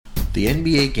The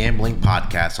NBA Gambling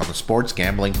Podcast on the Sports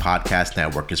Gambling Podcast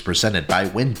Network is presented by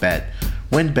WynnBET.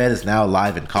 WynnBET is now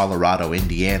live in Colorado,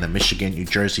 Indiana, Michigan, New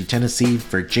Jersey, Tennessee,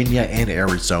 Virginia, and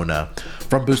Arizona.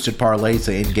 From boosted parlays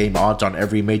to in-game odds on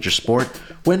every major sport,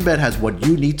 WynnBET has what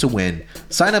you need to win.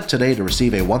 Sign up today to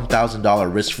receive a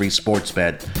 $1,000 risk-free sports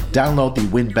bet. Download the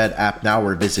WynnBET app now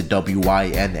or visit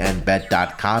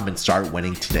wynnbet.com and start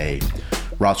winning today.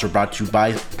 We're also brought to you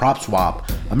by PropSwap,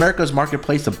 America's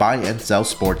marketplace to buy and sell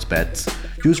sports bets.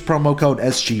 Use promo code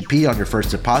SGP on your first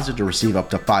deposit to receive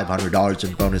up to $500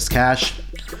 in bonus cash.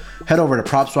 Head over to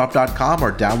PropSwap.com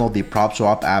or download the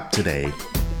PropSwap app today.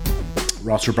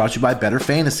 We're also brought to you by Better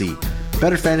Fantasy.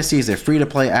 Better Fantasy is a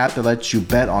free-to-play app that lets you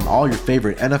bet on all your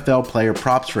favorite NFL player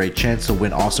props for a chance to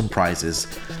win awesome prizes.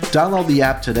 Download the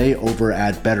app today over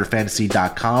at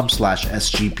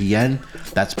betterfantasy.com/SGPN.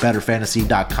 That's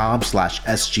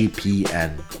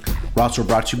betterfantasy.com/SGPN. We're also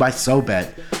brought to you by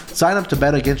SoBet. Sign up to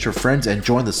bet against your friends and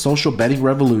join the social betting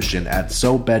revolution at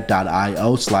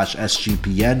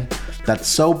SoBet.io/SGPN. That's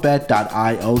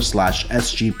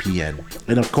SoBet.io/SGPN.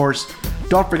 And of course,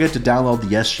 don't forget to download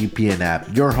the SGPN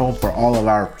app, your home for all of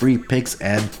our free picks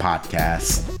and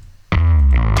podcasts.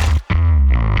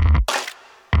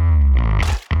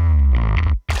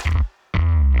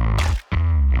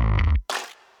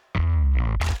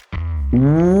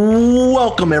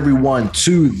 Welcome everyone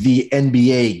to the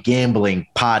NBA Gambling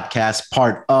Podcast,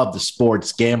 part of the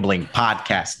Sports Gambling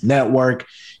Podcast Network.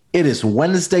 It is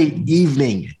Wednesday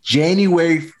evening,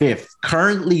 January 5th,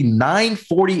 currently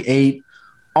 9:48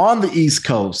 on the East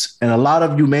Coast. And a lot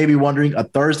of you may be wondering, a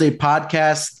Thursday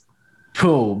podcast?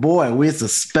 Oh boy, it's a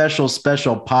special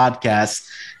podcast.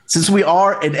 Since we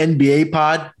are an NBA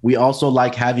pod, we also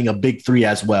like having a big three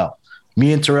as well.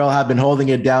 Me and Terrell have been holding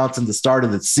it down since the start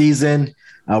of the season.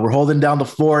 We're holding down the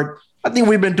fort. I think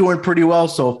we've been doing pretty well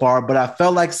so far, but I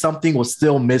felt like something was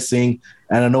still missing.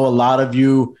 And I know a lot of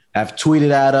you have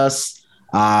tweeted at us,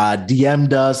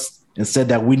 DM'd us, and said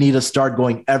that we need to start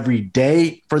going every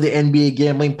day for the NBA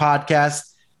Gambling Podcast.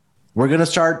 We're going to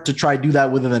start to try to do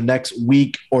that within the next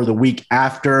week or the week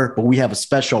after, but we have a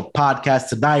special podcast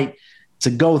tonight to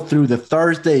go through the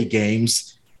Thursday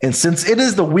games. And since it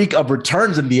is the week of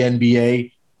returns in the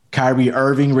NBA, Kyrie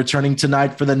Irving returning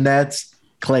tonight for the Nets,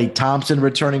 Klay Thompson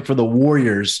returning for the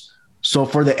Warriors. So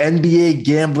for the NBA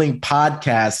Gambling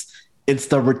Podcast, it's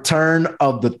the return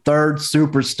of the third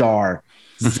superstar,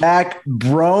 Zach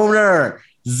Broner.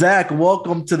 Zach,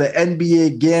 welcome to the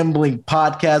NBA Gambling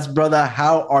Podcast, brother.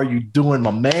 How are you doing,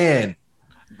 my man?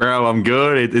 Bro, I'm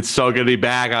good. It's so good to be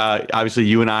back. Obviously,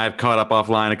 you and I have caught up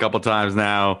offline a couple times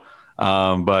now,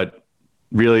 but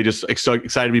really just so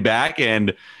excited to be back.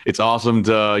 And it's awesome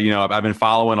to, I've been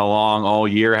following along all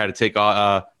year. I had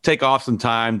to take off some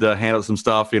time to handle some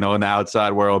stuff, in the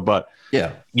outside world. But,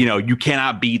 yeah, you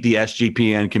cannot beat the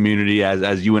SGPN community,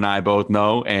 as you and I both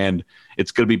know. And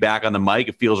it's good to be back on the mic.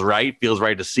 It feels right. Feels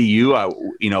right to see you.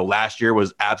 Last year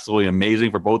was absolutely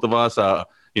amazing for both of us,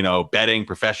 betting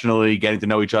professionally, getting to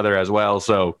know each other as well.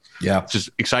 So, yeah, it's just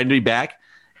exciting to be back.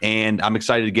 And I'm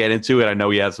excited to get into it. I know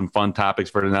we have some fun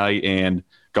topics for tonight and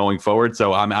going forward.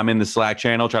 So I'm in the Slack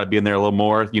channel, try to be in there a little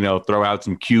more, throw out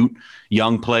some cute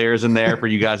young players in there for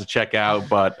you guys to check out.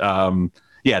 But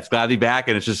yeah, it's glad to be back.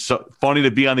 And it's just so funny to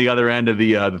be on the other end of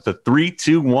the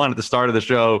 3-2-1 at the start of the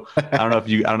show. I don't know if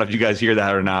you guys hear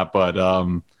that or not, but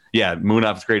yeah, Moon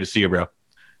Up, it's great to see you, bro.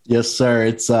 Yes, sir.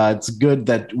 It's good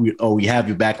that we have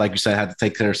you back. Like you said, I had to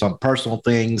take care of some personal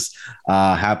things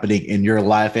happening in your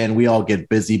life, and we all get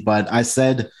busy. But I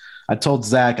told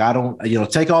Zach, I don't,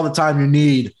 take all the time you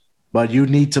need, but you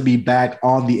need to be back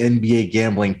on the NBA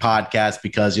Gambling Podcast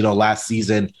because, last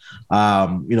season, you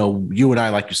and I,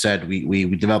 like you said, we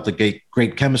developed a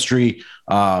great chemistry,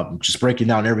 just breaking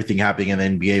down everything happening in the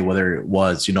NBA, whether it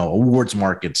was, awards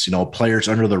markets, players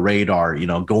under the radar,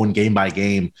 going game by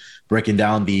game, breaking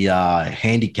down the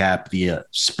handicap, the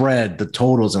spread, the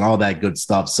totals, and all that good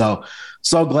stuff. So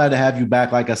glad to have you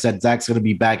back. Like I said, Zach's going to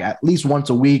be back at least once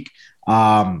a week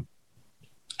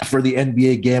for the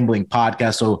NBA Gambling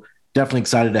Podcast. So definitely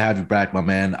excited to have you back, my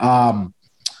man.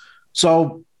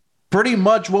 So pretty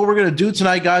much what we're going to do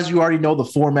tonight, guys, you already know the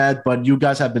format, but you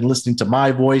guys have been listening to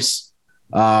my voice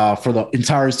for the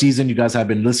entire season. You guys have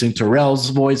been listening to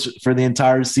Terrell's voice for the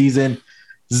entire season.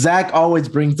 Zach always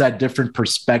brings that different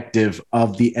perspective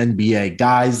of the NBA,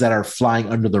 guys that are flying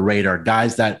under the radar,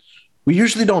 guys that we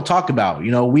usually don't talk about.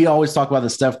 We always talk about the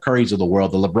Steph Currys of the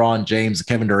world, the LeBron James, the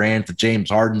Kevin Durant, the James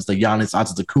Hardens, the Giannis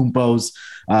Antetokounmpos,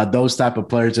 those type of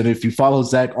players. And if you follow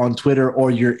Zach on Twitter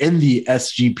or you're in the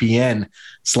SGPN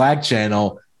Slack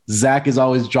channel, Zach is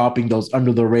always dropping those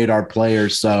under the radar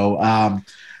players. So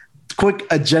quick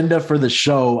agenda for the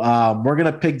show. We're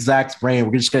going to pick Zach's brain.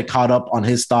 We're just going to get caught up on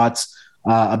his thoughts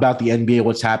about the NBA,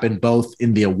 what's happened both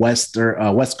in the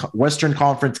Western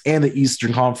Conference and the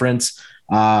Eastern Conference.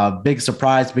 Big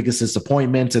surprise, biggest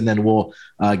disappointment, and then we'll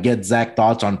get Zach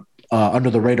thoughts on under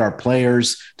the radar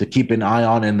players to keep an eye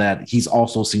on and that he's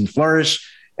also seen flourish.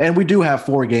 And we do have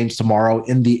 4 games tomorrow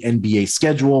in the NBA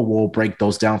schedule. We'll break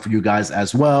those down for you guys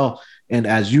as well. And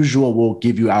as usual, we'll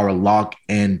give you our lock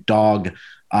and dog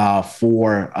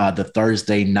for the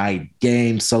Thursday night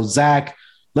game. So, Zach,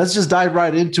 let's just dive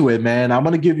right into it, man. I'm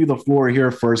going to give you the floor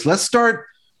here first. Let's start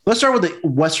with the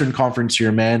Western Conference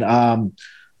here, man.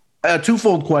 A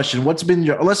twofold question. Let's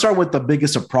start with the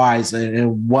biggest surprise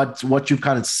and what you've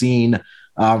kind of seen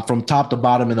from top to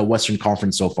bottom in the Western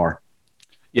Conference so far.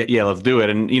 Yeah, let's do it.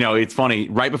 And, it's funny.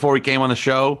 Right before we came on the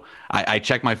show, I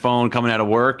checked my phone coming out of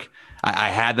work. I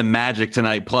had the Magic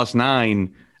tonight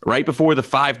 +9. Right before the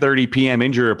 5:30 p.m.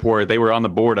 injury report, they were on the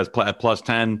board as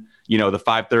 +10. The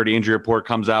 5:30 injury report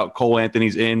comes out. Cole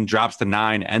Anthony's in, drops to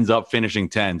 9, ends up finishing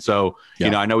 10. So,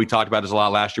 I know we talked about this a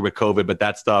lot last year with COVID, but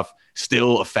that stuff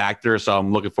still a factor. So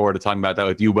I'm looking forward to talking about that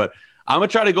with you. But I'm going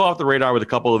to try to go off the radar with a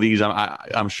couple of these.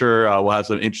 I'm sure we'll have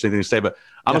some interesting things to say, but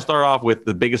I'm going to start off with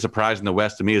the biggest surprise in the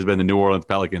West to me has been the New Orleans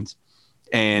Pelicans.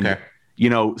 And,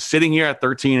 sitting here at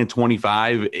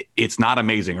 13-25, it's not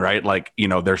amazing, right? Like,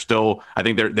 they're still, I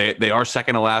think they are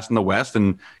second to last in the West,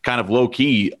 and kind of low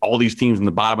key, all these teams in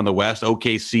the bottom of the West,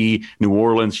 OKC, New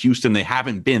Orleans, Houston, they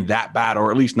haven't been that bad,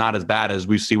 or at least not as bad as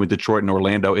we've seen with Detroit and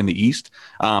Orlando in the East.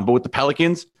 But with the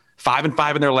Pelicans,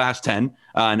 5-5 in their last 10.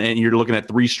 And you're looking at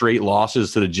 3 straight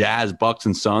losses to the Jazz, Bucks,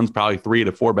 and Suns, probably 3 of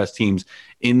the 4 best teams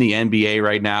in the NBA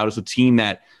right now. It's a team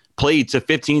that played to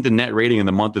 15th in net rating in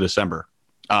the month of December.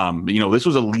 This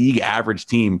was a league average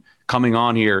team coming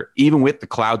on here, even with the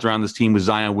clouds around this team with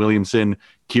Zion Williamson,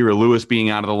 Kira Lewis being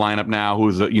out of the lineup now,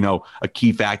 who's a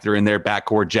key factor in their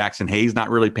backcourt. Jackson Hayes not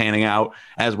really panning out,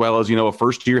 as well as, a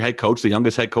first-year head coach, the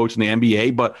youngest head coach in the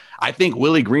NBA. But I think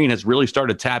Willie Green has really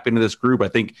started to tap into this group. I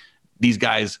think these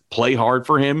guys play hard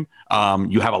for him.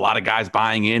 You have a lot of guys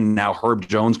buying in now. Herb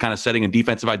Jones kind of setting a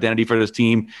defensive identity for this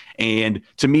team. And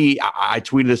to me, I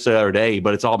tweeted this the other day,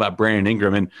 but it's all about Brandon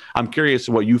Ingram. And I'm curious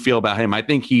what you feel about him. I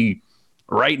think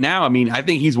I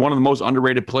think he's one of the most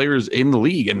underrated players in the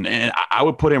league. And I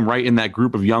would put him right in that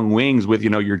group of young wings with,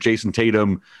 your Jason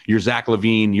Tatum, your Zach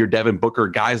LaVine, your Devin Booker,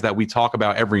 guys that we talk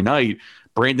about every night.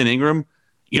 Brandon Ingram,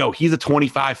 he's a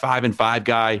 25-5-5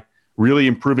 guy, really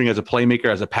improving as a playmaker,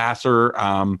 as a passer.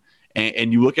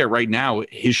 And you look at right now,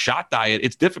 his shot diet,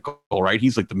 it's difficult, right?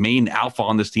 He's like the main alpha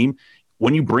on this team.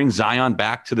 When you bring Zion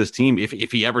back to this team, if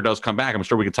he ever does come back, I'm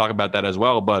sure we could talk about that as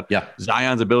well. But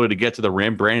Zion's ability to get to the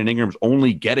rim, Brandon Ingram's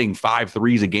only getting 5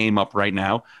 threes a game up right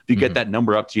now. If you get that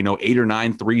number up to, 8 or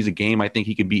 9 threes a game, I think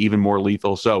he could be even more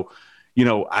lethal. So,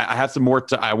 I have some more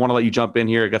I want to let you jump in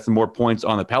here. I got some more points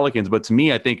on the Pelicans. But to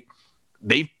me, I think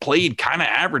they've played kind of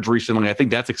average recently. I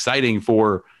think that's exciting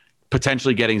for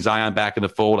potentially getting Zion back in the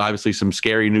fold. Obviously, some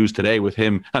scary news today with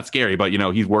him. Not scary, but,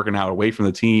 he's working out away from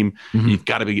the team. You've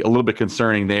got to be a little bit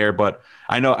concerning there. But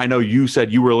I know you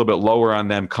said you were a little bit lower on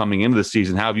them coming into the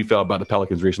season. How have you felt about the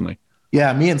Pelicans recently?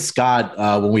 Yeah, me and Scott,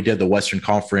 when we did the Western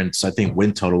Conference, I think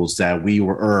win totals that we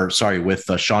were,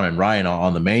 with Sean and Ryan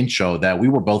on the main show, that we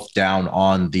were both down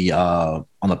on the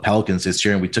Pelicans this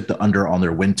year, and we took the under on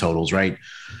their win totals, right?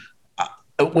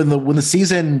 Before the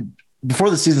season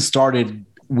started,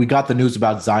 we got the news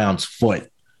about Zion's foot.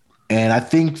 And I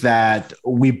think that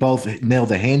we both nailed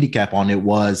the handicap on it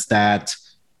was that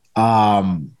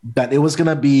that it was going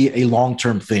to be a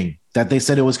long-term thing, that they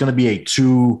said it was going to be a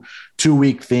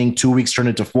two-week thing, 2 weeks turned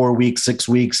into 4 weeks, 6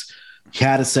 weeks. He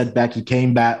had a setback. He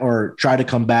came back or tried to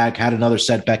come back, had another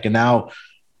setback. And now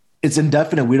it's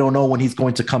indefinite. We don't know when he's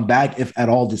going to come back, if at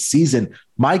all, this season.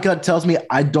 My gut tells me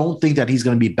I don't think that he's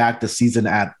going to be back this season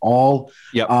at all.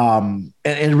 Yep.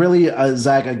 And really,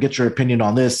 Zach, I get your opinion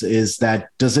on this, is that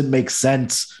does it make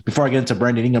sense, before I get into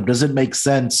Brandon Ingram, does it make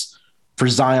sense for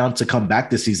Zion to come back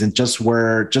this season just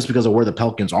because of where the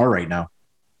Pelicans are right now?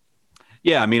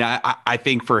 Yeah, I mean, I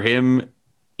think for him,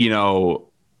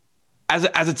 as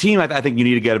a team, I think you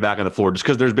need to get it back on the floor, just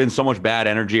because there's been so much bad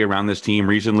energy around this team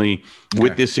recently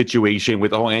with this situation,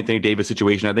 with the whole Anthony Davis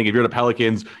situation. I think if you're the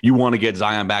Pelicans, you want to get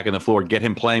Zion back on the floor, get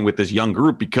him playing with this young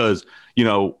group, because,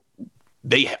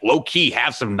 they low key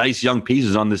have some nice young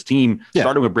pieces on this team,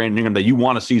 starting with Brandon Ingram, that you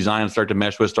want to see Zion start to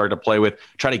mesh with, start to play with,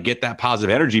 try to get that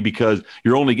positive energy, because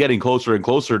you're only getting closer and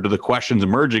closer to the questions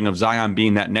emerging of Zion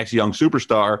being that next young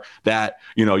superstar that,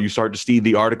 you start to see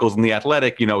the articles in The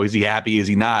Athletic, is he happy? Is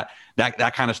he not?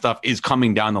 That kind of stuff is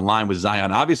coming down the line with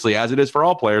Zion. Obviously, as it is for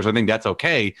all players, I think that's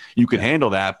okay. You can handle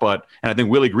that. And I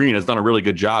think Willie Green has done a really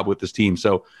good job with this team.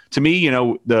 So to me,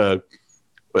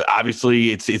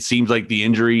 obviously, it seems like the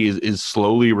injury is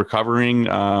slowly recovering,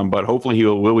 but hopefully he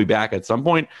will be back at some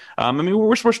point.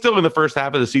 We're still in the first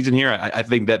half of the season here. I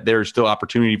think that there's still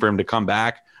opportunity for him to come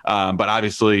back, but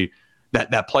obviously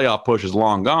that playoff push is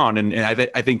long gone. And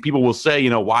I think people will say,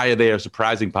 why are they a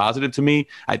surprising positive to me?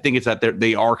 I think it's that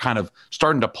they are kind of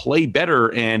starting to play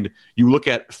better. And you look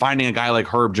at finding a guy like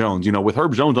Herb Jones, with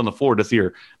Herb Jones on the floor this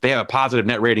year, they have a positive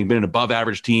net rating, been an above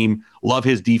average team, love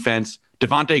his defense.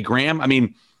 Devontae Graham,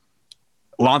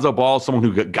 Lonzo Ball is someone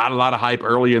who got a lot of hype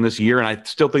early in this year, and I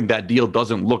still think that deal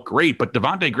doesn't look great. But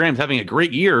Devontae Graham's having a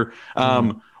great year.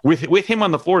 With him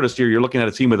on the floor this year, you're looking at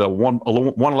a team with a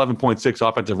 111.6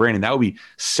 offensive rating. That would be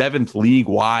 7th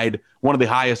league-wide, one of the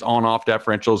highest on-off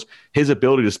differentials, his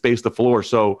ability to space the floor.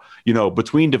 So,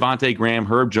 between Devontae Graham,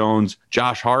 Herb Jones,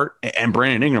 Josh Hart, and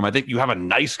Brandon Ingram, I think you have a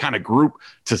nice kind of group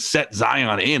to set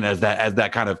Zion in as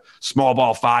that kind of small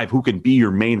ball 5 who can be your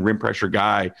main rim pressure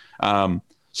guy.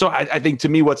 So I think, to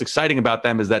me, what's exciting about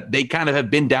them is that they kind of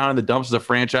have been down in the dumps as a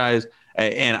franchise,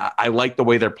 and I like the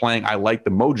way they're playing. I like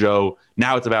the mojo.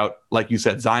 Now it's about, like you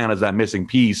said, Zion as that missing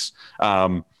piece.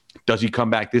 Does he come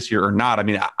back this year or not?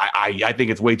 I think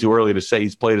it's way too early to say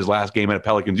he's played his last game in a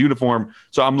Pelicans uniform,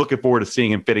 so I'm looking forward to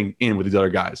seeing him fitting in with these other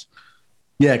guys.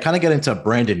 Yeah, kind of get into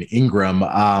Brandon Ingram.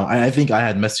 I think I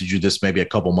had messaged you this maybe a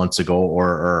couple months ago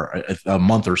or a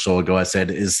month or so ago. I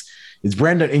said, is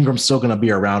Brandon Ingram still going to be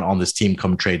around on this team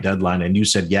come trade deadline? And you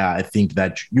said, yeah, I think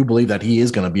that you believe that he is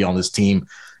going to be on this team.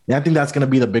 And I think that's going to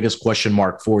be the biggest question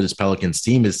mark for this Pelicans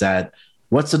team, is that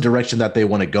what's the direction that they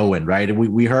want to go in, right? And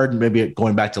we heard, maybe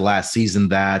going back to last season,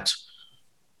 that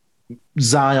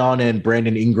Zion and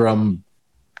Brandon Ingram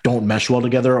don't mesh well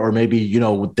together, or maybe,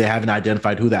 they haven't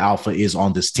identified who the alpha is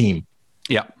on this team.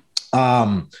 Yeah.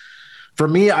 For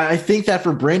me, I think that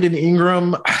for Brandon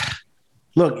Ingram,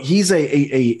 look, he's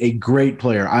a great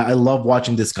player. I love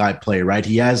watching this guy play, right?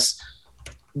 He has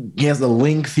the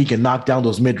length. He can knock down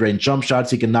those mid-range jump shots.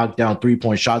 He can knock down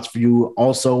three-point shots for you.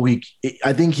 Also,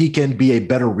 I think he can be a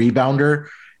better rebounder.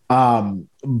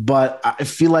 But I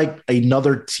feel like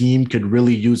another team could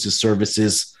really use his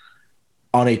services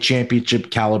on a championship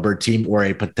caliber team, or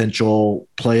a potential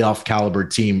playoff caliber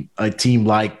team, a team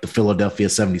like the Philadelphia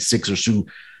 76ers, who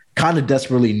kind of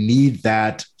desperately need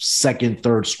that second,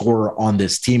 third scorer on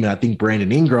this team. And I think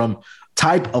Brandon Ingram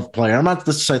type of player, I'm not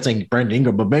just saying Brandon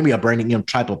Ingram, but maybe a Brandon Ingram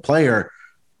type of player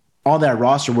on that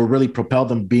roster will really propel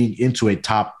them being into a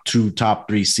top 2, top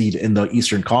 3 seed in the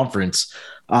Eastern Conference.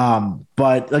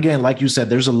 But again, like you said,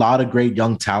 there's a lot of great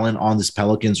young talent on this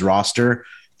Pelicans roster.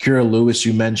 Kira Lewis,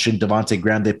 you mentioned, Devontae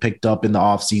Graham, they picked up in the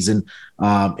offseason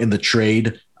in the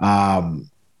trade. And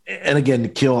again,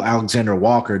 Nickeil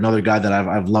Alexander-Walker, another guy that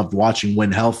I've loved watching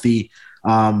when healthy.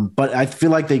 But I feel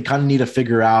like they kind of need to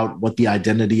figure out what the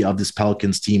identity of this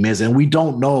Pelicans team is. And we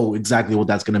don't know exactly what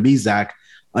that's going to be, Zach,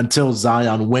 until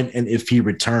Zion, when and if he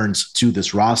returns to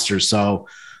this roster. So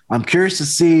I'm curious to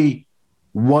see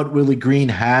what Willie Green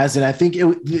has. And I think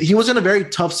he was in a very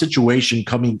tough situation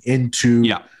coming into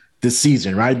this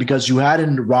season, right? Because you had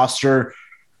in the roster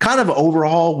kind of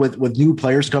overhaul with new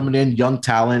players coming in, young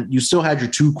talent. You still had your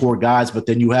 2 core guys, but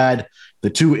then you had the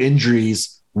 2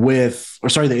 injuries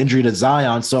the injury to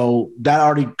Zion. So that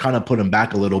already kind of put him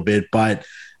back a little bit. But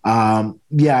I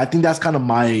think that's kind of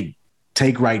my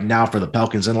take right now for the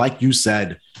Pelicans. And like you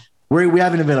said,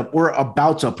 we're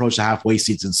about to approach the halfway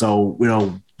season. So,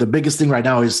 the biggest thing right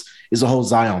now is the whole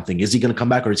Zion thing. Is he going to come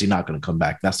back, or is he not going to come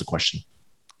back? That's the question.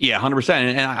 Yeah, 100%.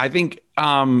 And I think,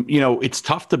 it's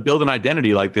tough to build an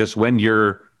identity like this when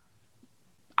you're,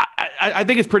 I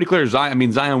think it's pretty clear.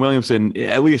 Zion Williamson,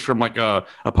 at least from like a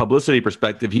publicity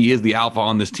perspective, he is the alpha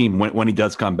on this team when he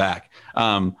does come back.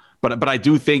 But I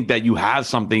do think that you have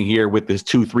something here with this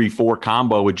 2-3-4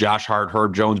 combo with Josh Hart,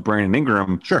 Herb Jones, Brandon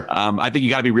Ingram. Sure. I think you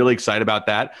got to be really excited about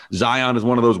that. Zion is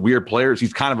one of those weird players.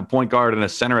 He's kind of a point guard and a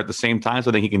center at the same time, so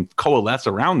I think he can coalesce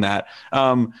around that.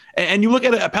 And you look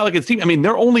at a Pelicans team,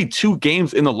 they're only 2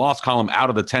 games in the loss column out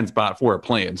of the 10 spot for a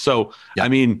play-in. So,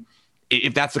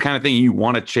 if that's the kind of thing you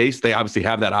want to chase, they obviously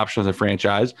have that option as a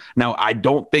franchise. Now, I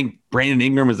don't think Brandon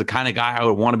Ingram is the kind of guy I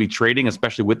would want to be trading,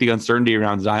 especially with the uncertainty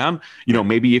around Zion.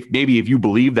 Maybe if you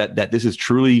believe that this is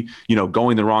truly,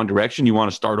 going the wrong direction, you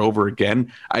want to start over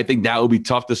again. I think that would be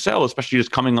tough to sell, especially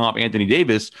just coming off Anthony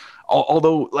Davis.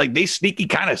 Although, like, they sneaky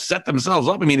kind of set themselves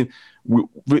up. I mean,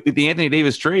 with the Anthony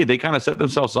Davis trade, they kind of set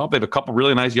themselves up. They have a couple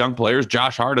really nice young players.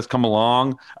 Josh Hart has come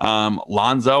along.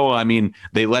 Lonzo, I mean,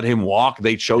 they let him walk.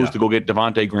 They chose to go get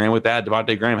Devontae Graham with that.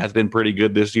 Devontae Graham has been pretty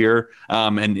good this year,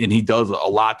 and he does a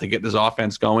lot to get this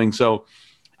offense going. So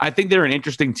I think they're an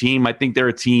interesting team. I think they're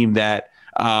a team that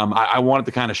I wanted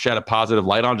to kind of shed a positive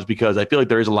light on, just because I feel like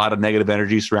there is a lot of negative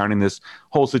energy surrounding this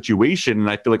whole situation. And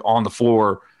I feel like on the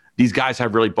floor, these guys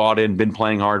have really bought in, been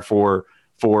playing hard for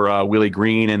Willie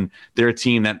Green, and they're a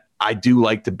team that I do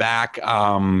like to back.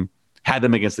 Had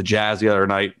them against the Jazz the other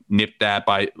night,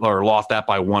 lost that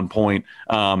by 1 point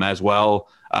as well,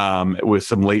 with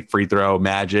some late free throw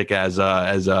magic as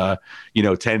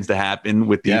tends to happen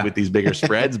with these bigger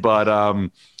spreads. But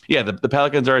the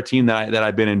Pelicans are a team that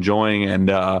I've been enjoying, and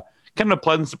kind of a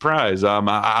pleasant surprise.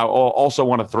 I also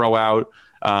want to throw out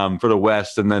for the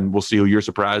West, and then we'll see who your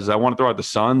surprise is. I want to throw out the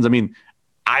Suns. I mean,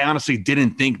 I honestly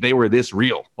didn't think they were this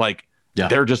real. Like,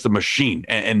 they're just a machine,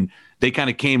 and they kind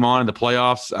of came on in the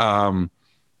playoffs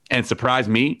and surprised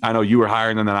me. I know you were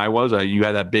higher than I was. You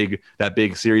had that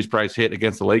big series price hit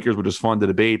against the Lakers, which is fun to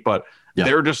debate, but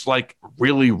they're just like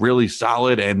really, really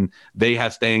solid, and they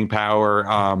have staying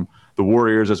power. The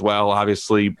Warriors as well.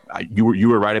 Obviously, you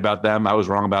were right about them. I was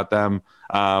wrong about them.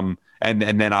 And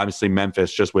then obviously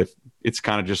Memphis, it's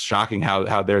kind of just shocking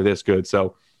how they're this good.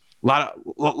 So a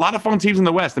lot of fun teams in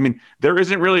the West. I mean, there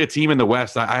isn't really a team in the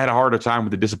West. I had a harder time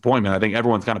with the disappointment. I think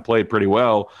everyone's kind of played pretty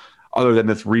well, other than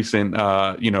this recent,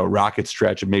 Rocket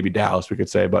stretch, and maybe Dallas, we could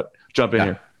say. But jump in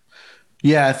here.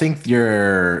 Yeah, I think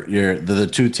you're the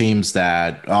two teams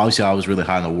that obviously I was really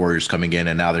high on the Warriors coming in,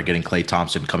 and now they're getting Klay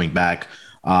Thompson coming back,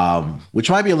 which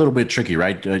might be a little bit tricky,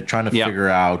 right? Trying to figure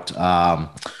out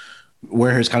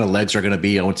where his kind of legs are going to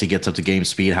be once he gets up to game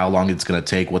speed, how long it's going to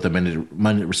take, what the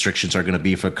minute restrictions are going to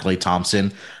be for Klay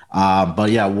Thompson. But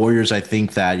yeah, Warriors, I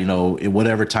think that,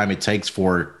 whatever time it takes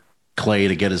for Klay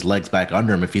to get his legs back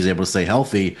under him, if he's able to stay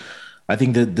healthy, I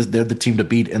think that they're the team to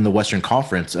beat in the Western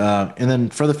Conference. And then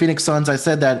for the Phoenix Suns, I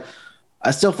said that I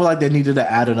still feel like they needed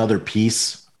to add another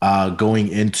piece going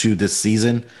into this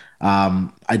season.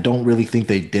 I don't really think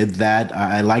they did that.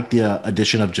 I like the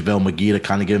addition of JaVale McGee to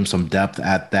kind of give him some depth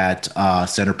at that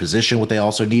center position, what they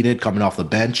also needed coming off the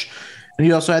bench. And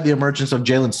you also had the emergence of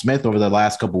Jalen Smith over the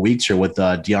last couple of weeks here with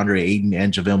DeAndre Ayton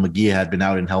and JaVale McGee had been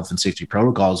out in health and safety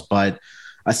protocols. But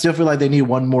I still feel like they need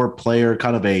one more player,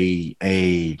 kind of a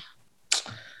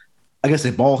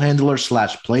ball handler /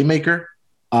 playmaker.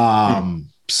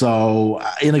 So,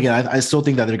 and again, I still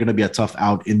think that they're going to be a tough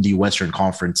out in the Western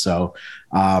Conference. So,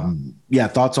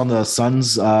 thoughts on the Suns,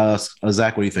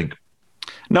 Zach? What do you think?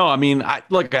 No, I mean, I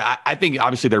think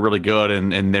obviously they're really good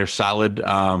and they're solid.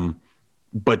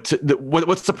 But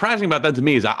what's surprising about that to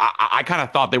me is I kind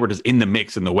of thought they were just in the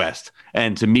mix in the West.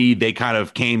 And to me, they kind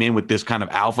of came in with this kind of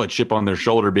alpha chip on their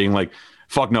shoulder being like,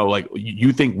 fuck no, like,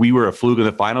 you think we were a fluke in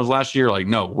the finals last year? Like,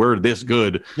 no, we're this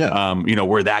good. Yeah.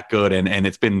 We're that good. And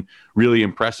it's been really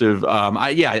impressive.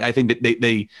 I think that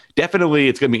they definitely,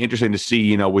 it's going to be interesting to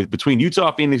see, between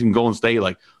Utah, Phoenix, and Golden State,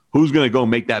 like, who's going to go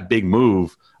make that big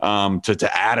move to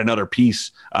add another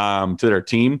piece to their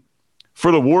team.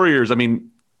 For the Warriors, I mean,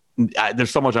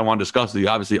 there's so much I want to discuss with you.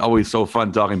 Obviously, always so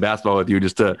fun talking basketball with you,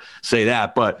 just to say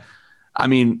that. But, I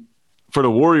mean, for the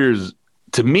Warriors,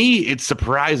 to me, it's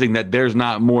surprising that there's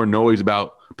not more noise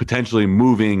about potentially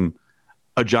moving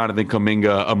a Jonathan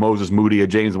Kuminga, a Moses Moody, a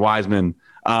James Wiseman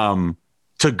to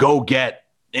go get.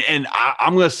 And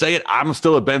I'm going to say it. I'm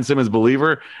still a Ben Simmons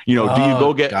believer. Do you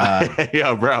go get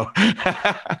yeah, bro.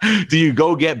 Do you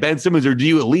go get Ben Simmons, or do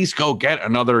you at least go get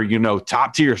another,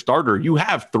 top tier starter? You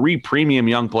have 3 premium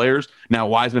young players. Now,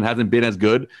 Wiseman hasn't been as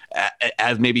good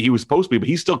as maybe he was supposed to be, but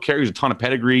he still carries a ton of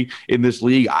pedigree in this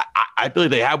league. I feel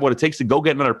like they have what it takes to go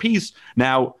get another piece.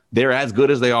 Now, they're as good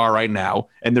as they are right now,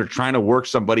 and they're trying to work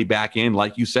somebody back in.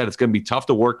 Like you said, it's going to be tough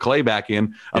to work Klay back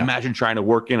in. Yeah. Imagine trying to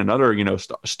work in another,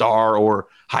 star or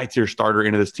high-tier starter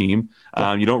into this team.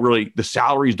 The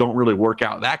salaries don't really work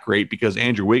out that great, because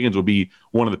Andrew Wiggins will be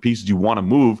one of the pieces you want to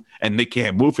move, and they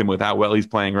can't move him with how well he's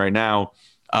playing right now.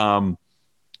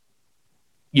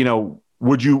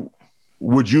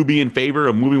 Would you be in favor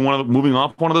of moving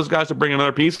off one of those guys to bring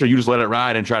another piece, or you just let it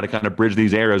ride and try to kind of bridge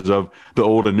these eras of the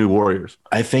old and new Warriors?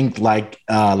 I think like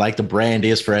the brand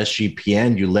is for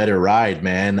SGPN, you let it ride,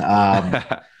 man.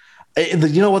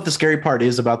 You know what the scary part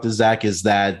is about this, Zach, is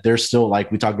that they're still,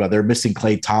 like we talked about, they're missing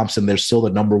Klay Thompson. They're still the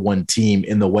number one team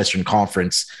in the Western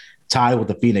Conference, tied with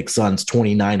the Phoenix Suns,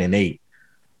 29-8.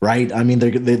 Right? I mean,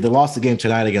 they lost the game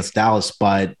tonight against Dallas,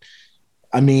 but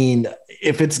I mean,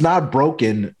 if it's not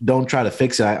broken, don't try to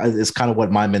fix it. It's kind of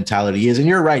what my mentality is. And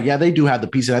you're right. Yeah, they do have the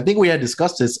pieces. I think we had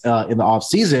discussed this in the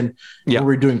offseason when we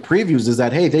were doing previews, is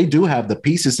that, hey, they do have the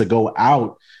pieces to go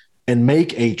out and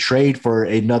make a trade for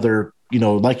another,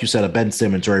 like you said, a Ben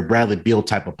Simmons or a Bradley Beal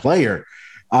type of player.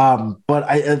 But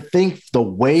I think the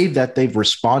way that they've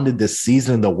responded this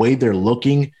season, the way they're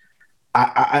looking,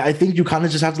 I think you kind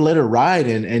of just have to let it ride.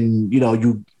 And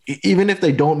you even if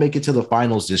they don't make it to the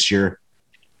finals this year,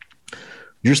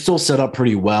 you're still set up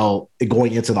pretty well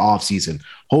going into the offseason.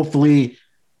 Hopefully,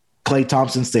 Klay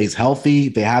Thompson stays healthy.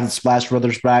 They have the Splash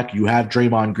Brothers back. You have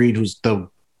Draymond Green, who's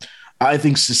I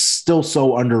think still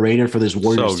so underrated for this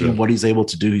Warriors team, what he's able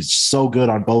to do. He's so good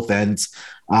on both ends.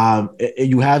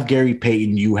 You have Gary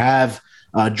Payton. You have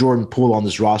Jordan Poole on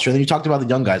this roster. And then you talked about the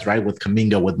young guys, right, with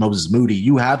Kuminga, with Moses Moody.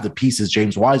 You have the pieces,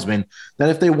 James Wiseman, that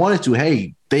if they wanted to,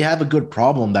 hey, they have a good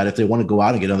problem that if they want to go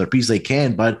out and get another piece, they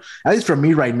can. But at least for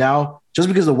me right now, just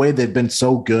because of the way they've been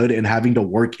so good and having to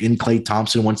work in Klay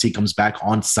Thompson once he comes back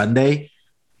on Sunday,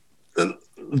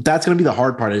 that's going to be the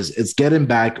hard part. Is it's getting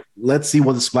back. Let's see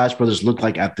what the Splash Brothers look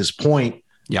like at this point.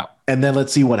 Yeah. And then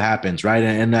let's see what happens, right?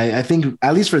 And I think,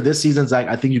 at least for this season, Zach,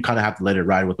 I think you kind of have to let it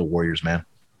ride with the Warriors, man.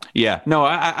 Yeah, no,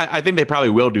 I think they probably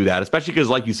will do that, especially because,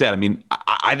 like you said, I mean,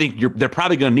 I think they're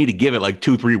probably going to need to give it like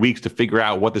 2-3 weeks to figure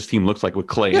out what this team looks like with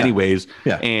Klay, anyways.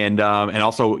 Yeah. And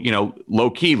also, low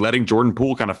key letting Jordan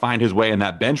Poole kind of find his way in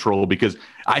that bench role, because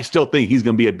I still think he's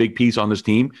going to be a big piece on this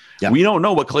team. Yeah. We don't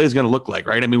know what Klay is going to look like,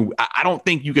 right? I mean, I don't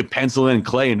think you could pencil in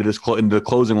Klay into into the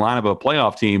closing lineup of a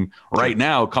playoff team right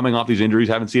now, coming off these injuries.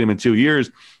 Haven't seen him in 2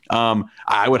 years.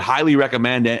 I would highly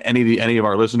recommend any of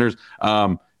our listeners.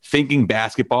 Thinking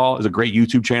Basketball is a great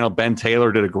YouTube channel. Ben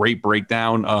Taylor did a great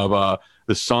breakdown of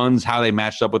the Suns, how they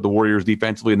matched up with the Warriors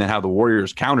defensively, and then how the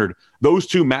Warriors countered those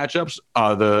two matchups,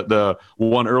 the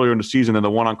one earlier in the season and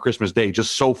the one on Christmas Day.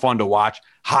 Just so fun to watch,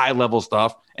 high-level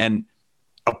stuff. And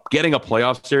getting a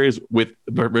playoff series with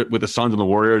the Suns and the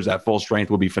Warriors at full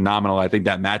strength would be phenomenal. I think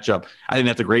that's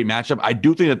a great matchup. I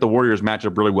do think that the Warriors match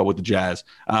up really well with the Jazz.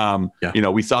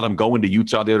 We saw them go into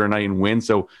Utah the other night and win.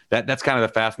 So that's kind of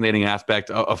the fascinating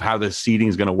aspect of how the seeding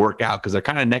is going to work out, because they're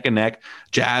kind of neck and neck,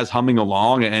 Jazz humming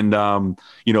along. And,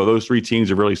 those three teams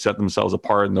have really set themselves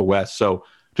apart in the West. So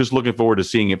just looking forward to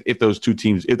seeing if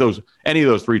any of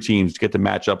those three teams get to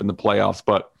match up in the playoffs.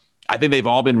 But I think they've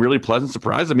all been really pleasant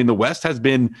surprises. I mean, the West has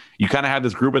been, you kind of have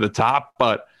this group at the top,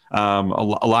 but a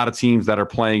lot of teams that are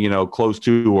playing, close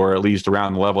to or at least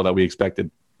around the level that we expected.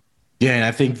 Yeah, and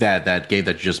I think that game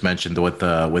that you just mentioned with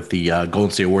the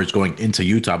Golden State Warriors going into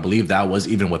Utah, I believe that was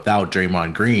even without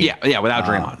Draymond Green. Yeah, without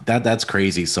Draymond. That's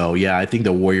crazy. So, yeah, I think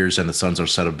the Warriors and the Suns are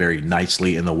set up very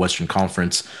nicely in the Western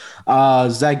Conference.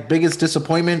 Zach, biggest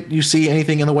disappointment you see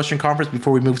anything in the Western Conference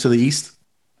before we move to the East?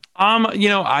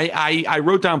 I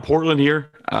wrote down Portland here.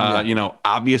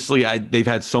 Obviously they've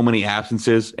had so many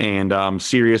absences and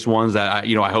serious ones that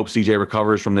I hope CJ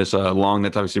recovers from this lung.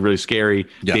 That's obviously really scary.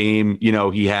 Yeah. Dame,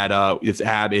 he had this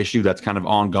ab issue that's kind of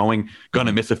ongoing. Going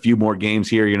to miss a few more games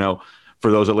here. For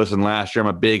those that listened last year, I'm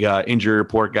a big injury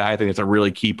report guy. I think it's a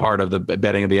really key part of the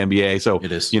betting of the NBA. So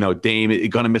it is. Dame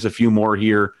going to miss a few more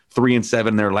here. 3-7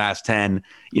 in their last 10.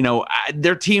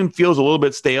 Their team feels a little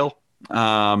bit stale.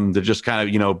 They're just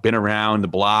kind of, been around the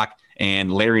block,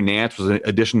 and Larry Nance was an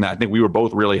addition that I think we were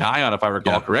both really high on, if I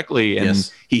recall correctly.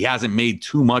 And he hasn't made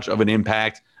too much of an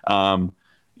impact.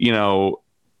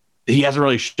 He hasn't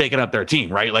really shaken up their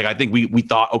team, right? Like, I think we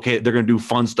thought, okay, they're going to do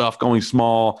fun stuff, going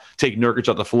small, take Nurkic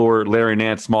off the floor, Larry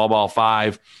Nance, small ball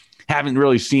 5. Haven't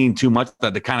really seen too much.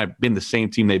 That they've kind of been the same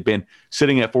team they've been,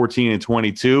 sitting at 14 and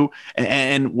 22,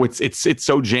 and it's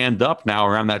so jammed up now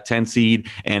around that 10 seed,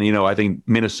 and I think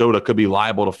Minnesota could be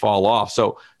liable to fall off.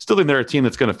 So still think they're a team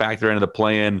that's going to factor into the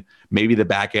play-in, maybe the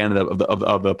back end of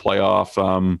the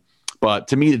playoff. But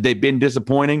to me, they've been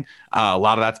disappointing. A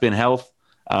lot of that's been health.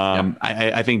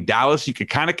 I think Dallas you could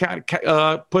kind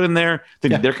of put in there. I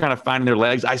think they're kind of finding their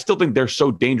legs. I still think they're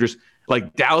so dangerous.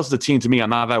 Like, Dallas is a team, to me, I'm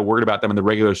not that worried about them in the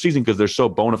regular season because they're so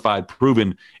bona fide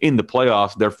proven in the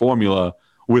playoffs, their formula,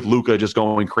 with Luka just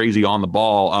going crazy on the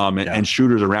ball and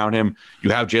shooters around him.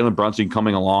 You have Jalen Brunson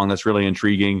coming along. That's really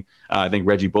intriguing. I think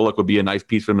Reggie Bullock would be a nice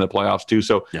piece for them in the playoffs too.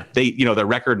 So they, their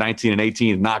record 19 and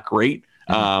 18 is not great.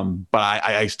 But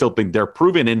I still think they're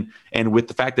proven. And with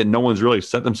the fact that no one's really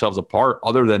set themselves apart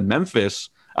other than Memphis,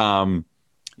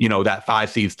 that 5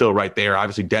 seed still right there.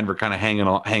 Obviously, Denver kind of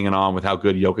hanging on with how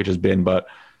good Jokic has been. But,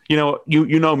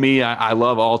 you know me, I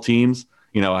love all teams.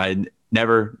 I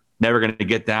never going to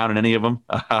get down in any of them.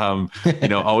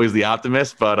 Always the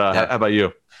optimist. But Yeah. how about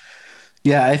you?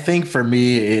 Yeah, I think for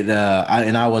me,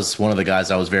 I was one of the guys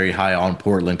that was very high on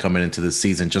Portland coming into the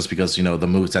season, just because the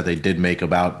moves that they did make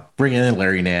about bringing in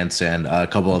Larry Nance and a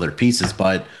couple other pieces.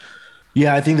 But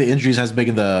yeah, I think the injuries has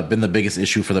been the biggest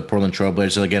issue for the Portland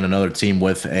Trailblazers. Again, another team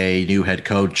with a new head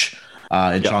coach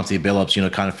and Chauncey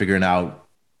Billups, kind of figuring out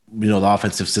the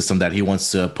offensive system that he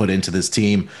wants to put into this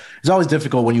team. It's always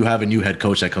difficult when you have a new head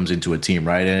coach that comes into a team,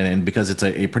 right? And because it's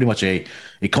a pretty much a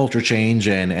culture change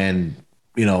and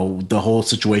the whole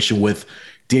situation with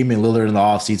Damian Lillard in the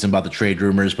offseason about the trade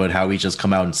rumors, but how he just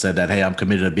come out and said that, hey, I'm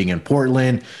committed to being in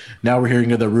Portland. Now we're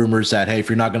hearing other rumors that, hey, if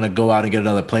you're not going to go out and get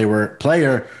another player,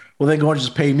 well, then go and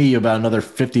just pay me about another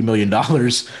 $50 million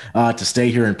to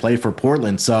stay here and play for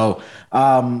Portland. So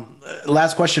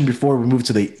last question before we move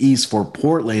to the East for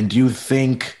Portland. Do you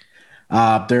think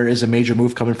there is a major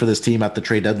move coming for this team at the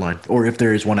trade deadline, or if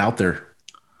there is one out there?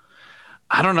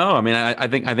 I don't know. I mean, I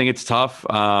think it's tough.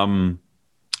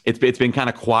 It's been kind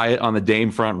of quiet on the Dame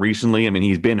front recently. I mean,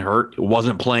 he's been hurt.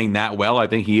 Wasn't playing that well. I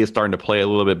think he is starting to play a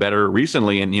little bit better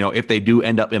recently. And, if they do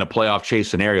end up in a playoff chase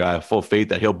scenario, I have full faith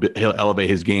that he'll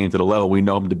elevate his game to the level we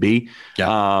know him to be.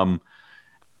 Yeah.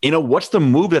 What's the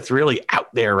move that's really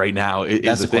out there right now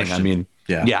is the thing. Question. I mean,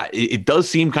 it does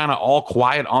seem kind of all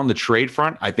quiet on the trade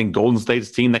front. I think Golden State's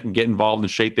a team that can get involved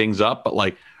and shake things up.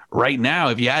 But right now,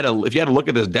 if you had to look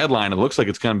at this deadline, it looks like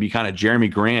it's going to be kind of Jeremy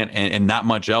Grant and not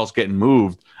much else getting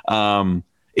moved.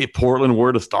 If Portland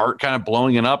were to start kind of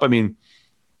blowing it up, I mean,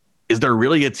 is there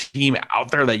really a team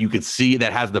out there that you could see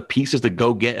that has the pieces to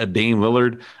go get a Dame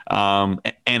Lillard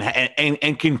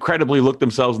and can credibly look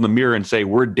themselves in the mirror and say,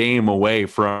 we're Dame away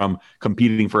from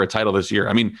competing for a title this year?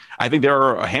 I mean, I think there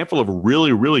are a handful of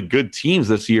really, really good teams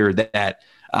this year that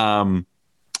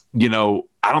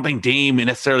I don't think Dame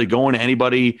necessarily going to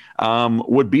anybody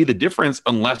would be the difference,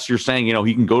 unless you're saying,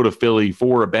 he can go to Philly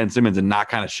for a Ben Simmons and not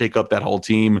kind of shake up that whole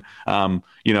team.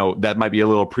 That might be a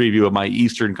little preview of my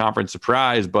Eastern Conference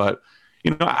surprise, but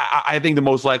I think the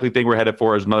most likely thing we're headed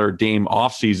for is another Dame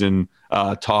offseason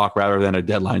talk rather than a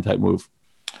deadline type move.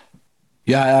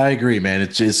 Yeah, I agree, man.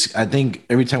 It's just, I think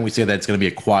every time we say that it's going to be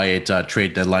a quiet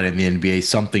trade deadline in the NBA,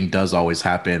 something does always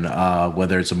happen,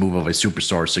 whether it's a move of a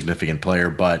superstar or significant player.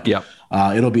 But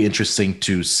it'll be interesting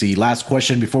to see. Last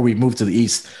question before we move to the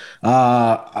East.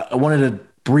 I wanted to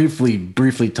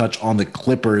briefly touch on the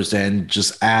Clippers and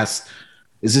just ask,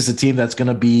 is this a team that's going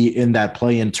to be in that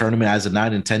play-in tournament as a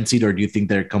 9 and 10 seed, or do you think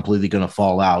they're completely going to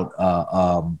fall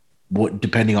out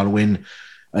depending on when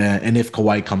and if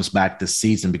Kawhi comes back this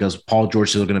season, because Paul George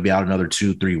is still going to be out another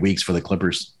 2-3 weeks for the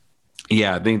Clippers?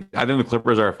 Yeah, I think the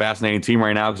Clippers are a fascinating team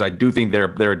right now, because I do think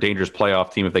they're a dangerous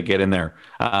playoff team if they get in there.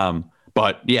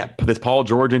 But yeah, this Paul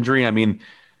George injury, I mean,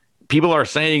 people are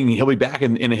saying he'll be back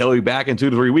in 2 to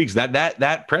 3 weeks.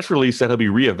 That press release said he'll be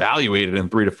reevaluated in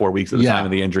 3 to 4 weeks at the time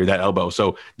of the injury, that elbow.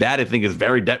 So that, I think, is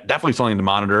very definitely something to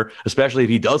monitor, especially if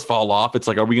he does fall off. It's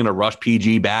like, are we going to rush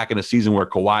PG back in a season where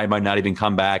Kawhi might not even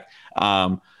come back?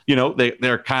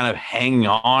 They're kind of hanging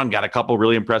on, got a couple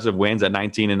really impressive wins at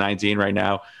 19-19 right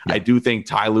now. Yeah. I do think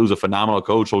Ty Lue's a phenomenal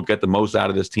coach, will get the most out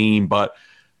of this team. But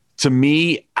to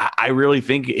me, I really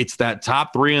think it's that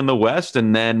top three in the West,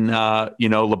 and then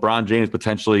LeBron James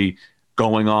potentially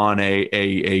going on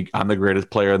a I'm the greatest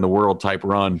player in the world type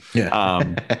run.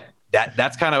 Yeah.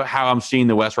 That's kind of how I'm seeing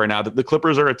the West right now. The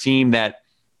Clippers are a team that,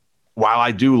 while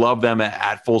I do love them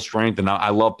at full strength, and I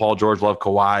love Paul George, love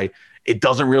Kawhi, it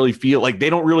doesn't really feel like, they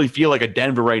don't really feel like a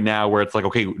Denver right now, where it's like,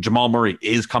 okay, Jamal Murray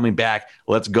is coming back,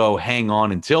 let's go hang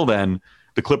on until then.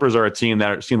 The Clippers are a team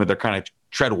that seem that they're kind of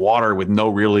tread water with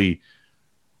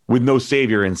no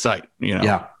savior in sight.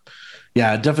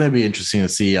 Yeah, definitely be interesting to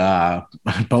see.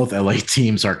 Both LA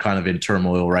teams are kind of in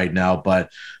turmoil right now,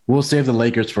 but we'll save the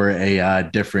Lakers for a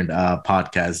different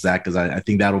podcast, Zach, because I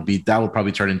think that will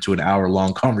probably turn into an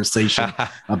hour-long conversation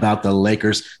about the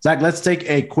Lakers. Zach, let's take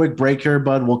a quick break here,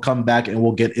 bud. We'll come back and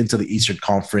we'll get into the Eastern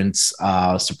Conference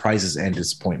surprises and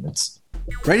disappointments.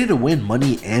 Ready to win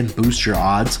money and boost your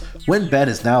odds? WynnBET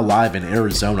is now live in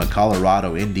Arizona,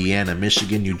 Colorado, Indiana,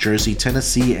 Michigan, New Jersey,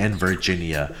 Tennessee, and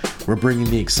Virginia. We're bringing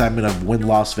the excitement of Wynn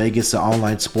Las Vegas to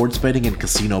online sports betting and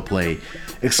casino play.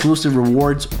 Exclusive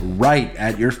rewards right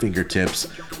at your fingertips.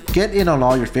 Get in on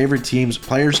all your favorite teams,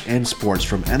 players, and sports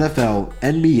from NFL,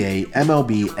 NBA,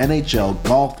 MLB, NHL,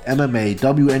 golf, MMA,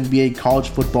 WNBA, college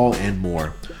football, and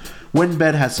more.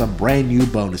 WynnBET has some brand new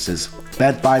bonuses.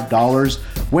 Bet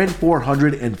 $5, win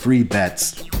 $400 in free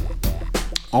bets.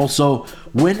 Also,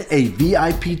 win a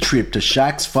VIP trip to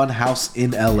Shaq's Funhouse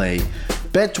in LA.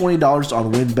 Bet $20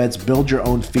 on WynnBET's Build Your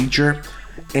Own feature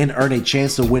and earn a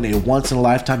chance to win a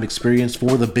once-in-a-lifetime experience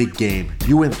for the big game.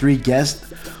 You and 3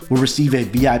 guests will receive a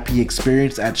VIP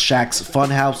experience at Shaq's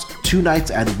Funhouse, 2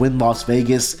 nights at Wynn Las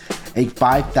Vegas, a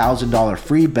 $5,000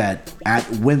 free bet at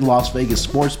Wynn Las Vegas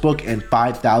Sportsbook, and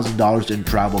 $5,000 in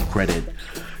travel credit.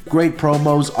 Great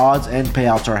promos, odds, and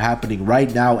payouts are happening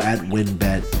right now at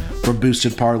WynnBET. From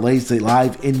boosted parlays to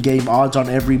live in-game odds on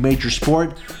every major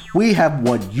sport, we have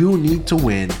what you need to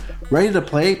win. Ready to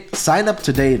play? Sign up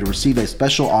today to receive a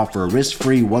special offer, a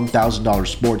risk-free $1,000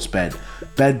 sports bet.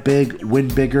 Bet big, win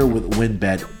bigger with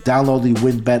WynnBET. Download the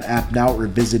WynnBET app now or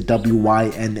visit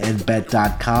wynnbet.com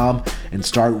and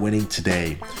start winning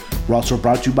today. We're also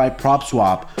brought to you by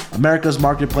PropSwap, America's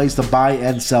marketplace to buy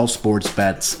and sell sports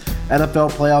bets.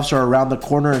 NFL playoffs are around the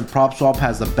corner and PropSwap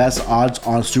has the best odds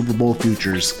on Super Bowl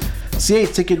futures. See a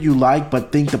ticket you like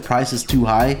but think the price is too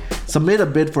high? Submit a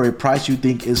bid for a price you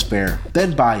think is fair,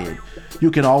 then buy it. You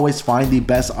can always find the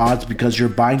best odds because you're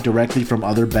buying directly from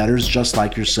other bettors just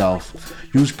like yourself.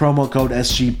 Use promo code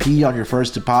SGP on your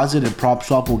first deposit and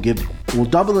PropSwap will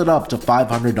double it up to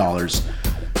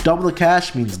 $500. Double the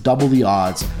cash means double the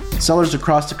odds. Sellers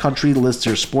across the country list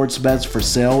their sports bets for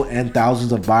sale, and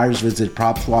thousands of buyers visit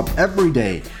PropSwap every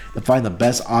day to find the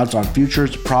best odds on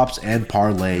futures, props, and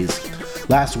parlays.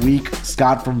 Last week,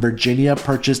 Scott from Virginia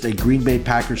purchased a Green Bay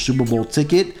Packers Super Bowl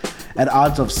ticket at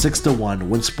odds of 6-1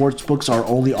 when sportsbooks are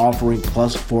only offering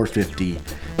plus 450.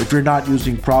 If you're not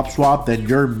using PropSwap, then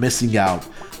you're missing out.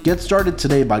 Get started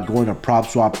today by going to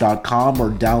PropSwap.com or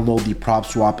download the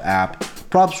PropSwap app.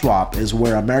 PropSwap is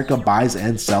where America buys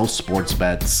and sells sports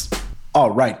bets.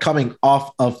 All right, coming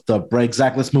off of the break,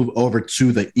 Zach, let's move over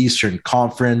to the Eastern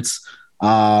Conference.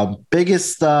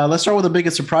 Let's start with the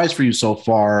biggest surprise for you so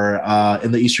far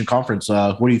in the Eastern Conference.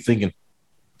 What are you thinking?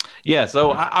 Yeah,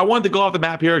 so I wanted to go off the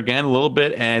map here again a little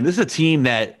bit, and this is a team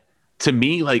that, to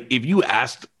me, like if you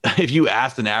asked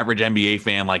an average NBA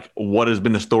fan, like what has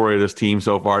been the story of this team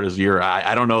so far this year,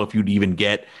 I don't know if you'd even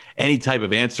get any type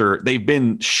of answer. They've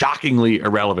been shockingly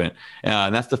irrelevant,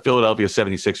 and that's the Philadelphia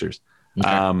 76ers.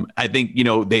 Okay. I think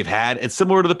they've had, it's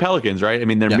similar to the Pelicans, right? I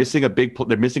mean, they're missing a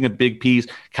big piece,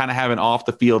 kind of have an off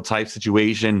the field type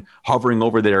situation hovering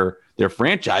over their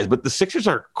franchise, but the Sixers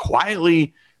are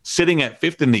quietly sitting at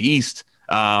 5th in the East.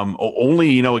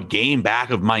 Only, a game back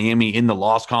of Miami in the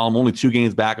loss column, only 2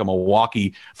 games back of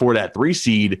Milwaukee for that 3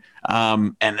 seed.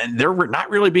 And they're not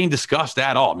really being discussed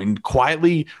at all. I mean,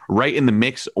 quietly right in the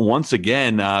mix once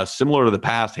again, similar to the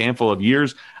past handful of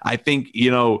years. I think,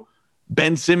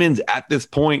 Ben Simmons at this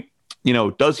point,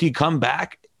 does he come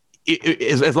back?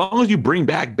 As long as you bring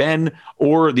back Ben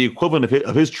or the equivalent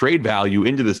of his trade value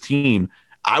into this team,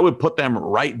 I would put them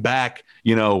right back,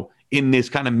 in this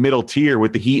kind of middle tier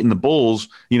with the Heat and the Bulls,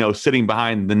 sitting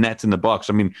behind the Nets and the Bucks.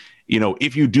 I mean,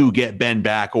 if you do get Ben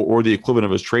back or the equivalent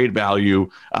of his trade value,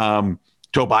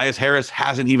 Tobias Harris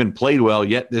hasn't even played well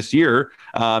yet this year.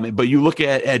 But you look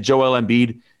at Joel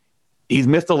Embiid, he's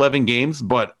missed 11 games,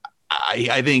 but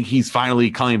I think he's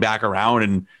finally coming back around,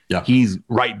 and he's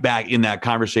right back in that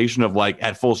conversation of like,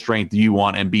 at full strength, do you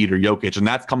want Embiid or Jokic? And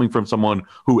that's coming from someone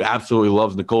who absolutely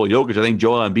loves Nikola Jokic. I think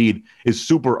Joel Embiid is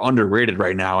super underrated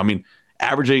right now. I mean,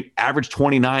 average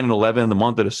 29 and 11 in the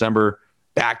month of December,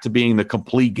 back to being the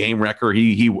complete game wrecker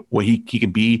he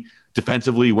can be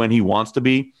defensively when he wants to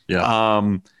be.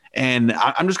 And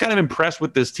I'm just kind of impressed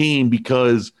with this team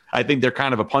because I think they're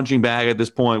kind of a punching bag at this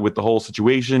point with the whole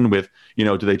situation with,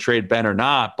 do they trade Ben or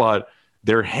not? But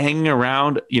they're hanging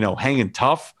around, hanging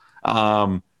tough.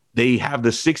 They have the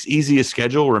 6th easiest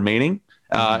schedule remaining,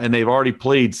 and they've already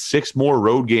played 6 more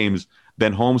road games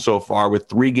than home so far, with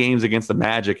 3 games against the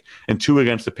Magic and 2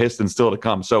 against the Pistons still to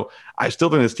come. So I still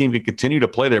think this team can continue to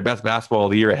play their best basketball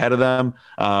of the year ahead of them.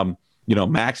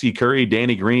 Maxey Curry,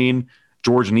 Danny Green,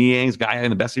 George Niang's guy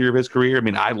having the best year of his career. I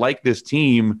mean, I like this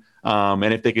team. And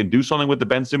if they can do something with the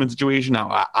Ben Simmons situation,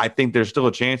 now I think there's still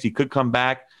a chance he could come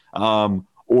back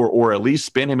or at least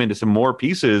spin him into some more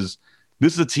pieces.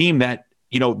 This is a team that,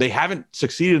 they haven't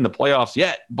succeeded in the playoffs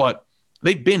yet, but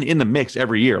they've been in the mix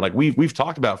every year. Like we've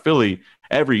talked about Philly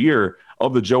every year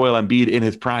of the Joel Embiid in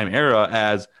his prime era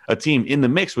as a team in the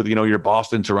mix with, your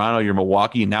Boston, Toronto, your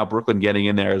Milwaukee, and now Brooklyn getting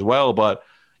in there as well. But,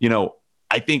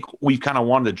 I think we've kind of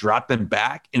wanted to drop them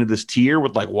back into this tier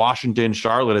with like Washington,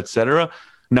 Charlotte, et cetera.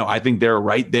 No, I think they're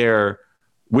right there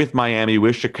with Miami,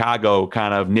 with Chicago,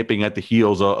 kind of nipping at the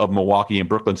heels of Milwaukee and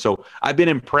Brooklyn. So I've been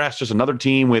impressed. Just another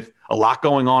team with a lot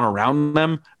going on around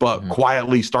them, but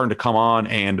quietly starting to come on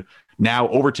and now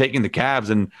overtaking the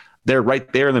Cavs. And they're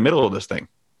right there in the middle of this thing.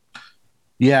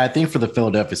 Yeah, I think for the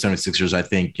Philadelphia 76ers, I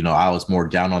think, I was more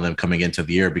down on them coming into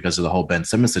the year because of the whole Ben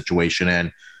Simmons situation.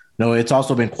 And No, it's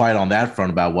also been quiet on that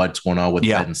front about what's going on with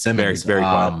Ben Simmons. Very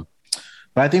quiet.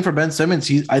 But I think for Ben Simmons,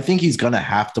 I think he's going to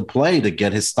have to play to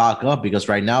get his stock up, because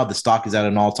right now the stock is at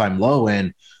an all-time low.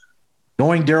 And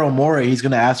knowing Daryl Morey, he's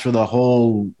going to ask for the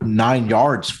whole 9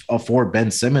 yards for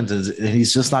Ben Simmons. And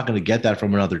he's just not going to get that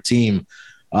from another team.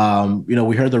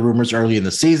 We heard the rumors early in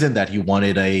the season that he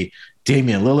wanted a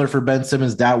Damian Lillard for Ben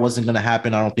Simmons. That wasn't going to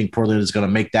happen. I don't think Portland is going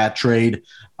to make that trade.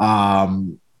 All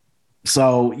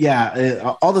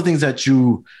the things that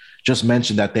you just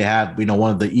mentioned, that they have,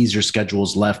 one of the easier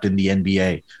schedules left in the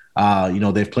NBA.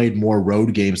 They've played more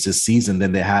road games this season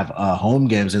than they have home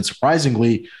games. And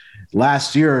surprisingly,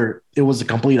 last year, it was the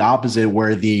complete opposite,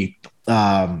 where the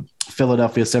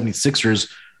Philadelphia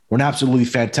 76ers were an absolutely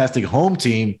fantastic home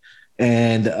team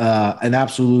and an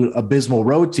absolute abysmal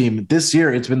road team. This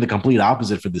year, it's been the complete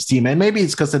opposite for this team. And maybe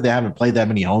it's because they haven't played that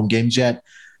many home games yet.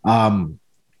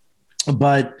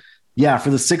 But yeah, for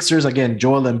the Sixers, again,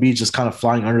 Joel Embiid just kind of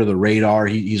flying under the radar.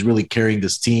 He's really carrying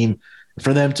this team.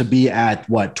 For them to be at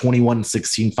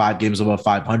 21-16, 5 games above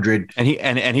 500,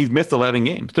 and he's missed 11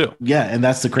 games too. Yeah, and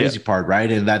that's the crazy part,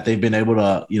 right? And that they've been able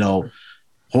to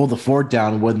hold the fort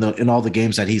down in all the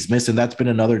games that he's missed. And that's been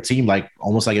another team,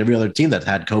 almost like every other team that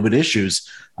had COVID issues,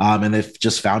 and they've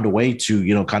just found a way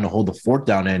to kind of hold the fort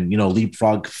down and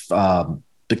leapfrog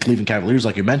the Cleveland Cavaliers,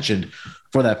 like you mentioned,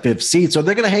 for that 5th seed. So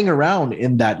they're going to hang around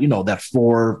in that that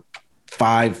 4,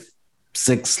 5,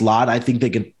 6 slot. I think they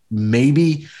can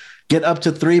maybe get up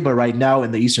to 3, but right now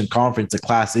in the Eastern Conference, the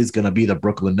class is going to be the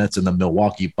Brooklyn Nets and the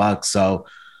Milwaukee Bucks. So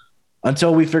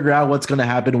until we figure out what's going to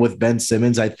happen with Ben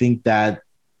Simmons, I think that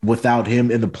without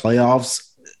him in the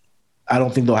playoffs, I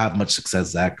don't think they'll have much success,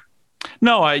 Zach.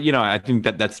 No, I think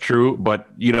that's true. But,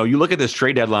 you look at this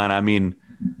trade deadline, I mean,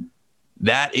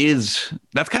 that's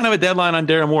kind of a deadline on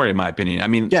Daryl Morey, in my opinion. I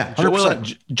mean, yeah,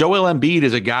 Joel Embiid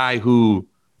is a guy who,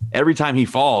 every time he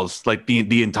falls, like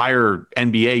the entire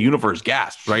NBA universe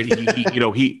gasps, right?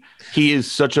 He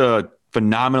is such a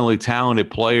phenomenally talented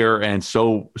player and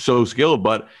so skilled,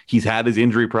 but he's had his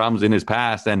injury problems in his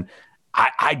past. And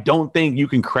I don't think you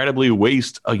can credibly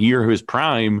waste a year of his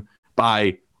prime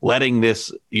by letting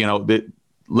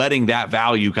letting that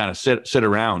value kind of sit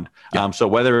around. Yeah. So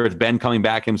whether it's Ben coming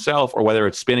back himself or whether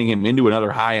it's spinning him into another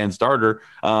high-end starter,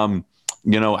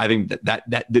 I think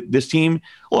that this team,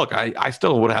 look, I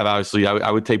still would have, obviously, I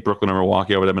would take Brooklyn or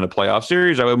Milwaukee over them in a playoff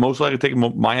series. I would most likely take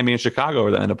Miami and Chicago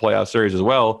over them in a playoff series as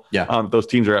well. Yeah. Those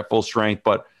teams are at full strength,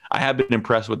 but I have been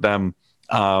impressed with them.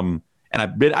 And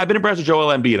I've been impressed with Joel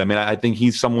Embiid. I mean, I think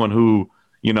he's someone who,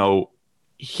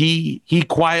 he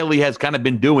quietly has kind of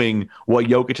been doing what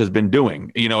Jokic has been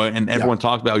doing, and everyone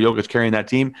talks about Jokic carrying that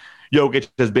team. Jokic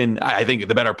has been, I think,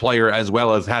 the better player, as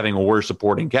well as having a worse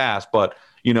supporting cast. But,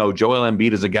 Joel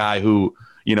Embiid is a guy who,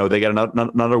 they got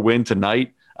another win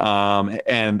tonight,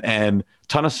 and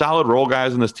ton of solid role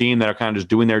guys on this team that are kind of just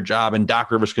doing their job. And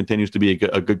Doc Rivers continues to be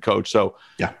a good coach. So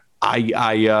yeah,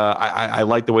 I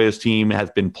like the way this team has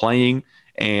been playing,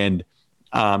 and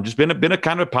just been a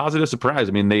kind of positive surprise.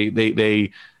 I mean,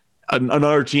 they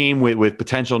another team with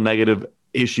potential negative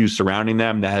issues surrounding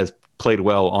them that has played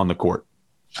well on the court.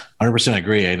 100%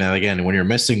 agree. And again, when you're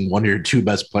missing one of your 2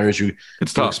 best players, you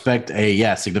expect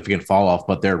a significant fall off,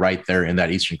 but they're right there in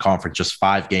that Eastern Conference, just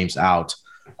 5 games out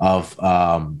of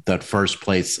that first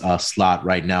place slot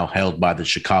right now, held by the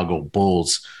Chicago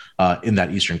Bulls in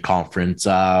that Eastern Conference.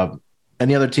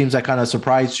 Any other teams that kind of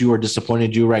surprised you or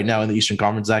disappointed you right now in the Eastern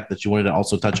Conference, Zach, that you wanted to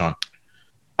also touch on?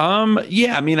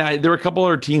 Yeah, I mean, there were a couple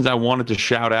other teams I wanted to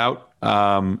shout out.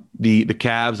 The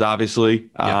Cavs, obviously.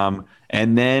 Yeah.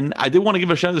 And then I did want to give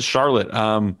a shout out to Charlotte.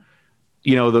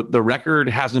 The record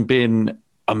hasn't been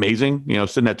amazing,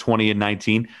 sitting at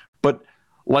 20-19. But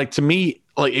to me,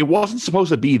 it wasn't supposed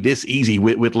to be this easy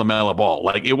with LaMelo Ball.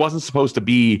 It wasn't supposed to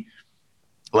be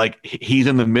he's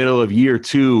in the middle of year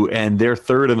 2 and they're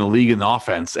 3rd in the league in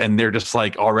offense, and they're just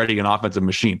already an offensive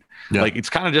machine. Yeah. It's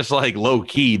kind of just low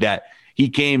key that he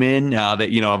came in,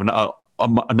 that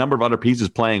a number of other pieces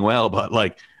playing well, but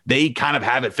they kind of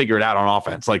have it figured out on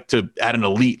offense, at an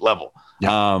elite level.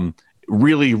 Yeah.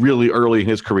 Really, really early in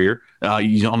his career.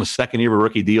 He's on the 2nd year of a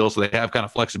rookie deal, so they have kind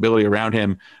of flexibility around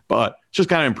him. But it's just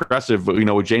kind of impressive,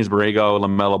 with James Borrego,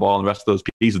 LaMelo Ball, and the rest of those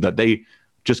pieces that they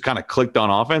just kind of clicked on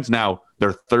offense. Now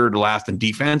they're 3rd last in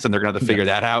defense, and they're going to have to figure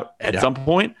that out at some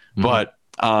point. Mm-hmm. But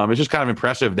it's just kind of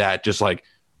impressive that just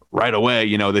right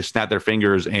away, they snap their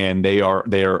fingers and they are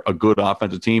a good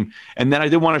offensive team. And then I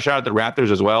did want to shout out the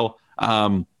Raptors as well.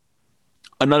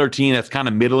 Another team that's kind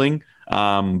of middling,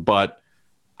 but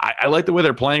I like the way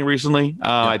they're playing recently.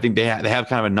 I think they have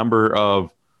kind of a number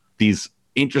of these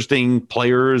interesting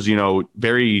players,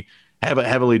 very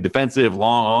heavily defensive,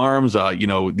 long arms.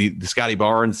 The Scotty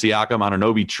Barnes, Siakam,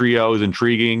 Anunoby trio is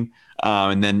intriguing.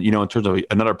 And then, in terms of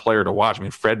another player to watch, I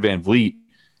mean, Fred VanVleet,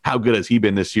 how good has he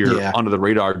been this year? Yeah. Under the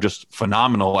radar, just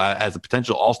phenomenal as a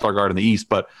potential all-star guard in the East.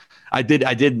 But I did,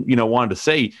 wanted to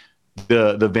say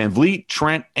the VanVleet,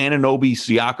 Trent, Anunoby,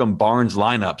 Siakam, Barnes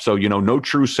lineup. So, no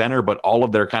true center, but all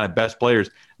of their kind of best players.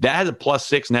 That has a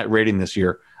 +6 net rating this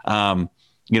year. That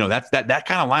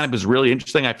kind of lineup is really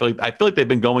interesting. I feel like they've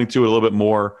been going to it a little bit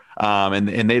more, and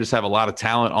they just have a lot of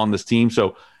talent on this team.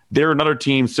 So they're another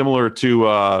team similar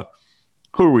to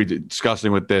who are we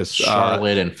discussing with this?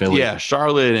 Charlotte and Philly. Yeah,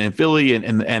 Charlotte and Philly,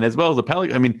 and as well as the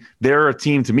Pelicans. I mean, they're a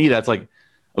team to me that's like,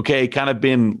 okay, kind of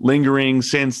been lingering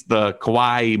since the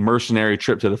Kawhi mercenary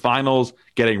trip to the finals,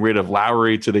 getting rid of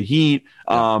Lowry to the Heat.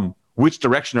 Which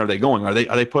direction are they going? Are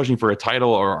they pushing for a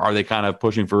title, or are they kind of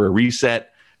pushing for a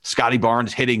reset? Scotty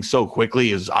Barnes hitting so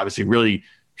quickly is obviously really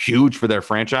huge for their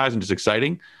franchise and just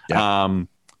exciting. Yeah.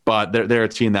 But they're a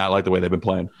team that I like the way they've been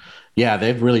playing. Yeah,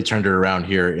 they've really turned it around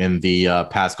here in the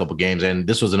past couple games. And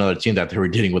this was another team that they were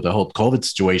dealing with the whole COVID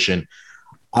situation.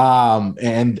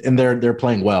 And they're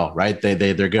playing well, right?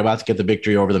 They're about to get the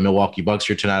victory over the Milwaukee Bucks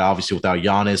here tonight, obviously without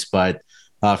Giannis, but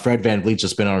Fred VanVleet's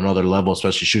just been on another level,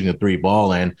 especially shooting the 3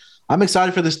 ball. And I'm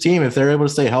excited for this team if they're able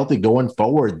to stay healthy going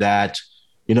forward, that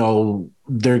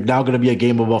they're now going to be a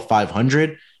game above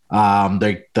 500.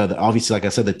 Obviously, like I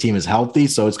said, the team is healthy,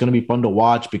 so it's going to be fun to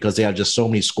watch because they have just so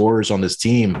many scorers on this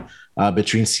team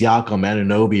between Siakam,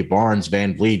 Anunoby, Barnes,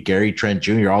 VanVleet, Gary Trent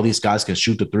Jr. All these guys can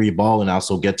shoot the 3 ball and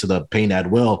also get to the paint at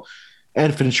will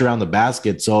and finish around the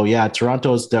basket. So yeah,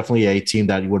 Toronto is definitely a team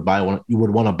that you would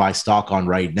want to buy stock on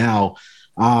right now.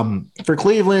 For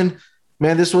Cleveland,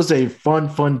 man, this was a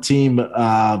fun team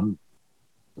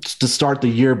to start the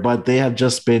year, but they have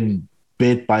just been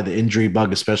bit by the injury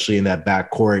bug, especially in that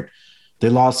backcourt. They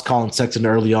lost Colin Sexton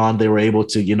early on. They were able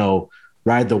to,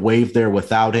 ride the wave there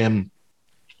without him.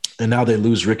 And now they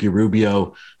lose Ricky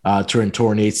Rubio to a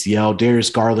torn ACL. Darius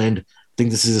Garland, I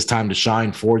think this is his time to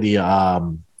shine for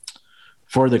the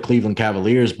Cleveland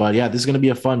Cavaliers. But yeah, this is going to be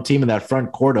a fun team in that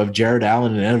front court of Jared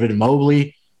Allen and Evan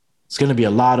Mobley. It's going to be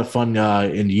a lot of fun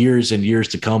in years and years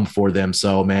to come for them.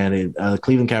 So, man, the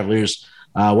Cleveland Cavaliers,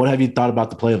 what have you thought about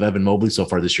the play of Evan Mobley so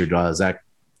far this year, Zach?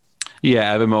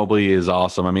 Yeah, Evan Mobley is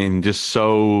awesome. I mean, just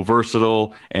so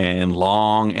versatile and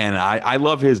long, and I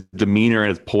love his demeanor and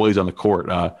his poise on the court.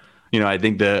 I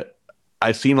think that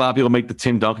I've seen a lot of people make the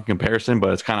Tim Duncan comparison,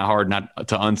 but it's kind of hard not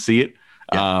to unsee it.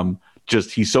 Yeah.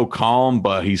 He's so calm,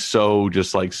 but he's so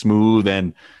just like smooth,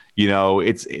 and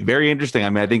it's very interesting. I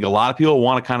mean, I think a lot of people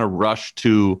want to kind of rush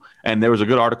to, and there was a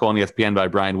good article on ESPN by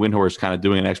Brian Windhorst kind of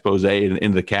doing an expose into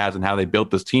the Cavs and how they built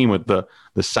this team with the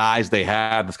size they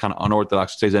have, this kind of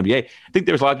unorthodox today's NBA. I think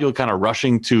there's a lot of people kind of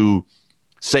rushing to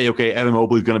say, okay, Evan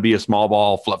Mobley is going to be a small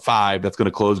ball flip 5 that's going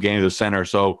to close games at center.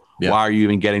 So why are you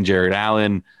even getting Jared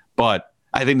Allen? But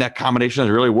I think that combination has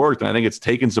really worked, and I think it's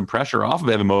taken some pressure off of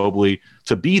Evan Mobley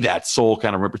to be that sole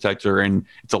kind of rim protector, and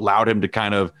it's allowed him to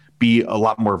kind of be a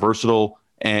lot more versatile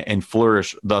and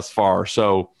flourish thus far.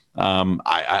 So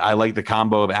I like the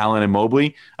combo of Allen and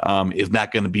Mobley. Is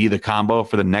that going to be the combo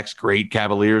for the next great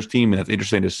Cavaliers team? And that's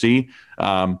interesting to see.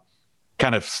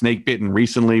 Kind of snake bitten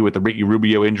recently with the Ricky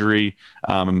Rubio injury,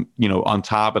 on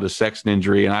top of the Sexton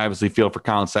injury. And I obviously feel for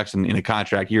Colin Sexton in a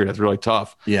contract year. That's really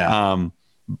tough. Yeah.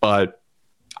 But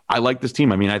I like this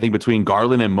team. I mean, I think between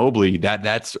Garland and Mobley,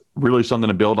 that's really something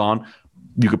to build on.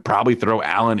 You could probably throw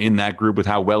Allen in that group with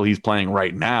how well he's playing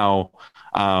right now.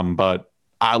 But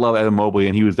I love Evan Mobley,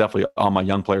 and he was definitely on my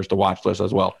young players to watch list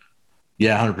as well.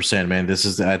 Yeah, 100%, man.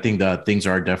 I think that things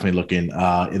are definitely looking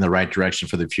in the right direction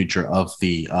for the future of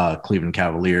the Cleveland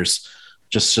Cavaliers.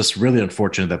 Just really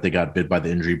unfortunate that they got bit by the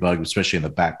injury bug, especially in the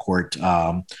backcourt.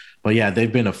 But yeah,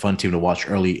 they've been a fun team to watch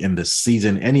early in this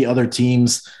season. Any other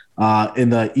teams in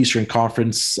the Eastern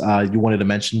Conference you wanted to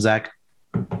mention, Zach?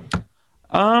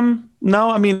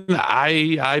 No, I mean,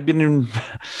 I've been in,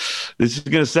 this is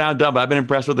going to sound dumb, but I've been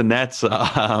impressed with the Nets.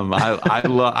 I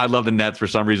love the Nets for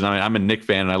some reason. I mean, I'm a Knicks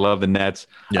fan and I love the Nets.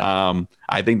 Yeah.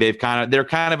 I think they're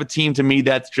kind of a team to me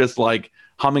that's just like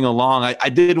humming along. I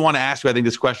did want to ask you, I think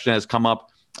this question has come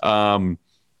up,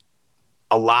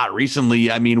 a lot recently.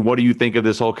 I mean, what do you think of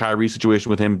this whole Kyrie situation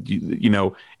with him?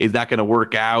 Is that going to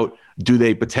work out? Do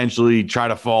they potentially try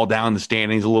to fall down the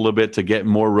standings a little bit to get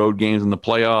more road games in the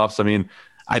playoffs? I mean,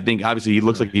 I think obviously he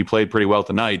looks like he played pretty well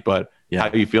tonight, but how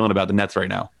are you feeling about the Nets right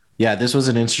now? Yeah, this was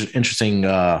an interesting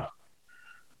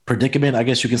predicament, I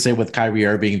guess you can say, with Kyrie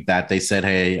Irving, that they said,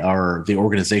 hey, or the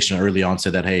organization early on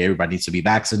said that, hey, everybody needs to be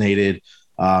vaccinated.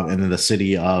 And then the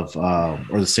city of,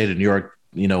 or the state of New York,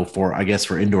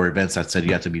 for indoor events that said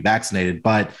you have to be vaccinated.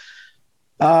 But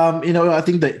I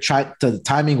think the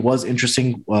timing was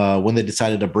interesting when they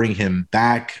decided to bring him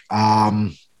back.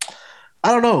 I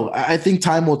don't know. I think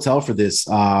time will tell for this.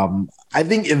 I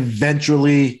think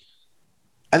eventually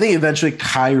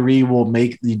Kyrie will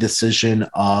make the decision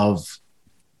of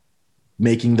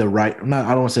making the right. I don't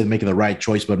want to say making the right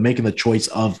choice, but making the choice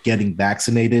of getting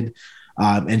vaccinated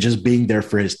and just being there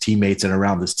for his teammates and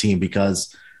around this team.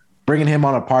 Because bringing him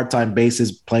on a part-time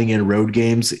basis, playing in road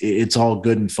games, it's all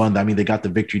good and fun. I mean, they got the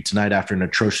victory tonight after an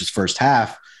atrocious first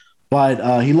half,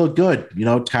 but he looked good.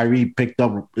 Kyrie picked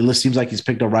up. It seems like he's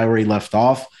picked up right where he left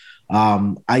off.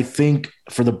 I think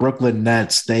for the Brooklyn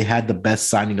Nets, they had the best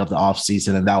signing of the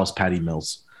offseason, and that was Patty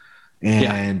Mills.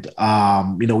 And,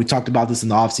 we talked about this in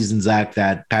the offseason, Zach,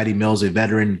 that Patty Mills, a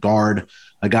veteran guard,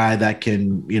 a guy that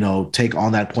can, take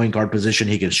on that point guard position.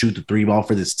 He can shoot the three ball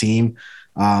for this team.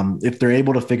 If they're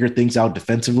able to figure things out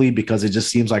defensively, because it just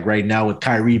seems like right now with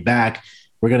Kyrie back,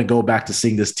 we're going to go back to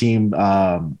seeing this team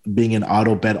being an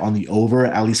auto bet on the over,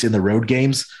 at least in the road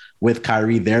games. With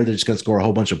Kyrie there, they're just going to score a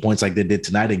whole bunch of points like they did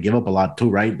tonight and give up a lot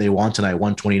too, right? They won tonight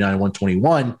 129,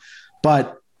 121.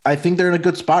 But I think they're in a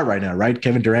good spot right now, right?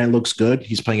 Kevin Durant looks good.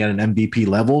 He's playing at an MVP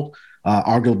level.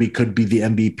 Arguably could be the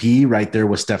MVP right there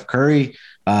with Steph Curry.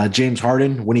 James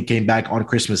Harden, when he came back on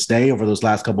Christmas Day over those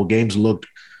last couple of games, looked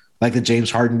like the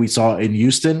James Harden we saw in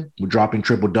Houston, dropping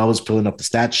triple doubles, filling up the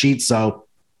stat sheet. So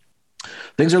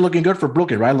things are looking good for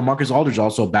Brooklyn, right? LaMarcus Aldridge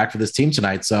also back for this team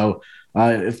tonight. So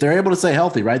if they're able to stay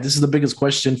healthy, right, this is the biggest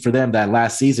question for them that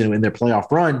last season in their playoff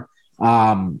run.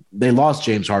 They lost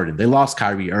James Harden. They lost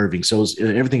Kyrie Irving. So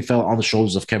everything fell on the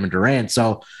shoulders of Kevin Durant.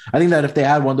 So I think that if they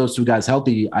had one of those two guys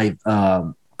healthy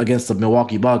against the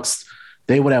Milwaukee Bucks,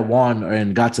 they would have won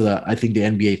and got to the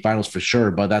NBA Finals for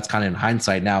sure. But that's kind of in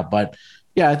hindsight now. But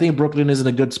yeah, I think Brooklyn is in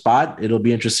a good spot. It'll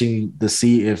be interesting to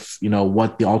see if,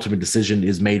 what the ultimate decision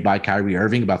is made by Kyrie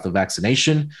Irving about the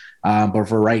vaccination. But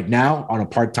for right now, on a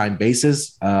part-time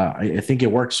basis, I think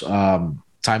it works. Time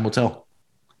will tell.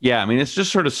 Yeah, I mean, it's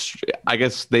just sort of, I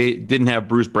guess they didn't have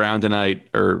Bruce Brown tonight,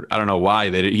 or I don't know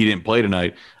why he didn't play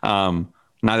tonight.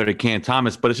 Neither did Cam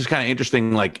Thomas, but it's just kind of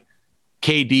interesting, like,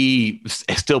 KD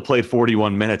still played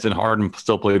 41 minutes and Harden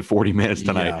still played 40 minutes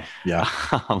tonight. Yeah.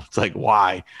 It's like,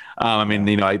 why?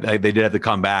 They did have to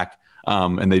come back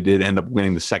and they did end up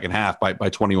winning the second half by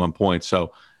 21 points.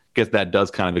 So I guess that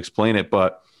does kind of explain it.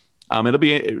 But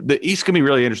the East can be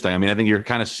really interesting. I mean, I think you're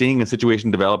kind of seeing a situation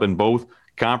develop in both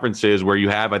conferences where you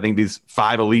have, I think, these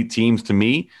five elite teams to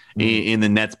me in the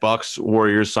Nets, Bucks,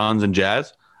 Warriors, Suns, and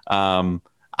Jazz.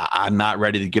 I'm not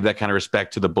ready to give that kind of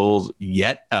respect to the Bulls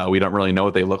yet. We don't really know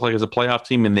what they look like as a playoff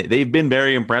team, and they've been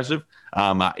very impressive.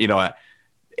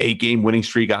 8-game winning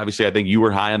streak. Obviously, I think you were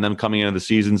high on them coming into the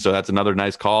season, so that's another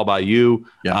nice call by you.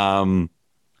 Yeah.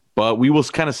 But we will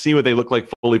kind of see what they look like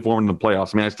fully formed in the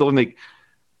playoffs. I mean, I still think,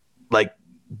 like,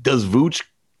 how is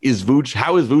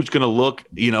Vooch going to look,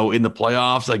 in the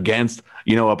playoffs against,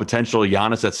 a potential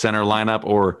Giannis at center lineup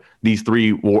or these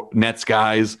three Nets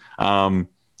guys?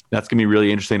 That's going to be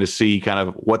really interesting to see kind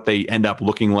of what they end up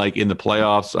looking like in the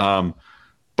playoffs.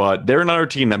 But they're another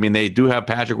team. I mean, they do have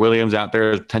Patrick Williams out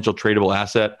there as a potential tradable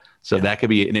asset. So that could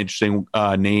be an interesting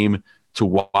name to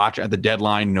watch at the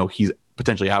deadline. He's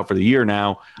potentially out for the year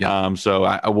now. Yeah. So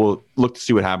I will look to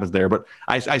see what happens there. But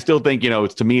I still think,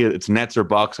 to me, it's Nets or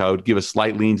Bucks. I would give a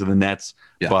slight lean to the Nets.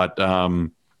 Yeah. But,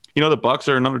 the Bucks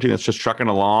are another team that's just trucking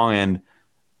along, and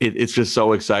it's just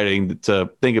so exciting to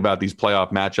think about these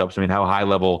playoff matchups. I mean, how high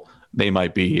level they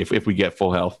might be if we get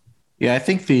full health. Yeah, I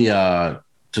think to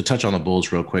touch on the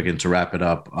Bulls real quick and to wrap it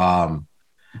up,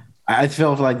 I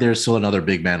feel like there's still another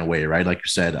big man away, right? Like you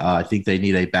said, I think they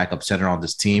need a backup center on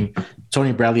this team.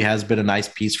 Tony Bradley has been a nice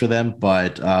piece for them,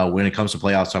 but when it comes to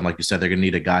playoffs time, like you said, they're going to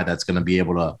need a guy that's going to be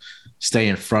able to stay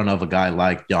in front of a guy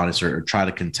like Giannis or try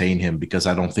to contain him, because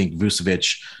I don't think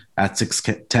Vucevic at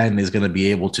 6'10" is going to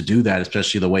be able to do that,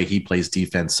 especially the way he plays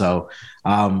defense. So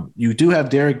you do have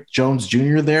Derrick Jones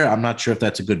Jr. there. I'm not sure if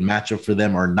that's a good matchup for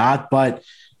them or not, but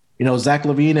Zach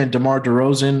LaVine and DeMar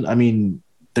DeRozan, I mean,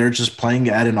 they're just playing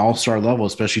at an all-star level,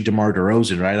 especially DeMar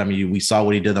DeRozan, right? I mean, we saw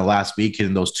what he did in the last week,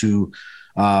 hitting those two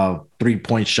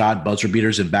three-point shot buzzer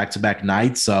beaters in back-to-back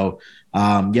nights. So,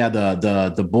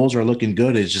 the Bulls are looking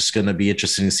good. It's just going to be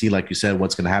interesting to see, like you said,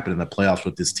 what's going to happen in the playoffs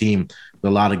with this team. With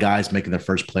a lot of guys making their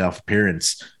first playoff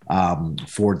appearance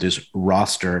for this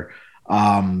roster.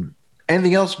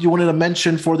 Anything else you wanted to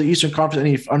mention for the Eastern Conference?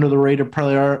 Any under-the-radar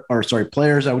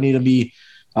players that we need to be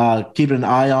keeping an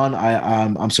eye on?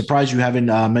 I'm surprised you haven't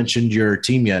mentioned your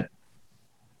team yet.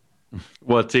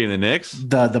 What team? The Knicks?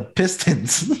 The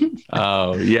Pistons.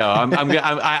 Oh yeah,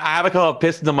 I have a couple of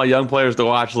Pistons on my young players to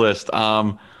watch list.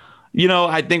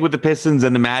 I think with the Pistons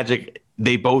and the Magic,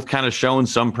 they both kind of shown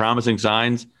some promising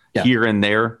signs here and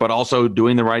there, but also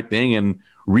doing the right thing and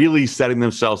really setting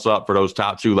themselves up for those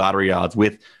top 2 lottery odds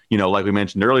with, like we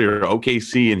mentioned earlier,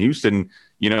 OKC and Houston,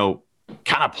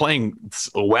 kind of playing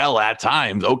well at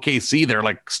times. OKC, they're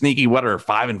like sneaky,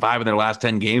 5-5 in their last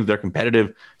 10 games. They're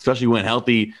competitive, especially when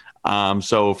healthy.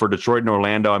 So for Detroit and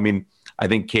Orlando, I mean, I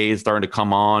think K is starting to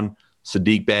come on.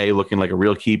 Sadiq Bey looking like a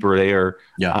real keeper there.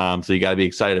 So you got to be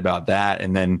excited about that.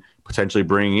 And then potentially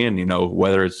bringing in,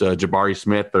 whether it's Jabari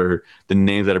Smith or the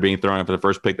names that are being thrown out for the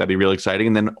first pick, that'd be really exciting.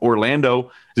 And then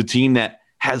Orlando is a team that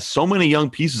has so many young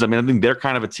pieces. I mean, I think they're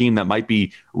kind of a team that might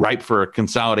be ripe for a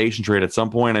consolidation trade at some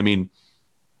point. I mean,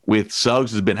 with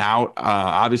Suggs has been out,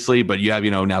 obviously, but you have,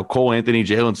 now Cole Anthony,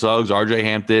 Jalen Suggs, RJ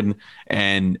Hampton,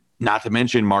 and not to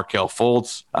mention Markelle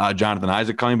Fultz, Jonathan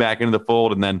Isaac coming back into the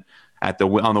fold. And then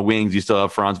on the wings, you still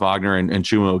have Franz Wagner and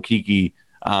Chuma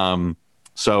Okeke.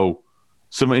 So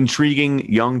some intriguing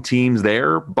young teams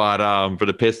there, but for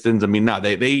the Pistons, I mean, no,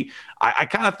 I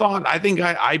kind of thought, I think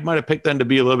I might have picked them to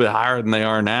be a little bit higher than they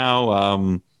are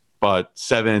now, but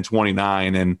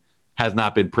 7-29 and has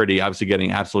not been pretty, obviously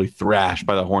getting absolutely thrashed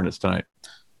by the Hornets tonight.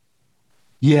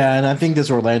 Yeah, and I think this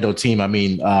Orlando team, I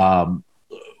mean,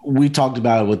 we talked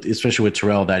about it especially with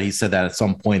Terrell, that he said that at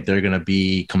some point they're going to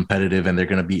be competitive and they're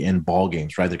going to be in ball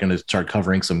games, right? They're going to start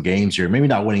covering some games here, maybe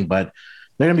not winning, but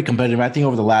they're going to be competitive. I think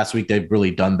over the last week, they've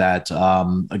really done that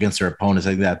against their opponents.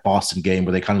 I think that Boston game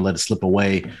where they kind of let it slip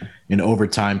away in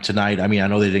overtime tonight. I mean, I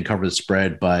know they didn't cover the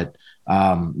spread, but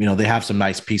they have some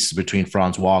nice pieces between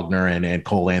Franz Wagner and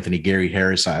Cole Anthony, Gary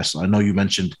Harris. I know you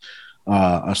mentioned,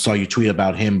 I saw you tweet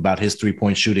about him, about his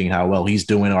 3-point shooting, how well he's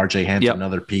doing. RJ Hampton,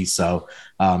 another piece. So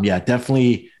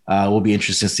definitely will be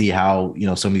interesting to see how,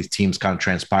 some of these teams kind of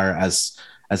transpire as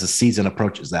the season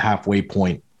approaches the halfway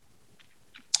point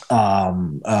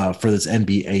for this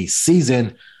NBA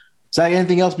season. Zach,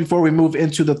 anything else before we move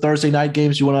into the Thursday night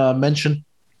games you want to mention?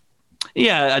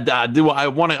 Yeah, I do. I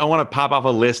want to pop off a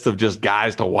list of just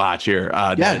guys to watch here.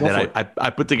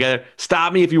 I put together.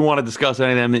 Stop me if you want to discuss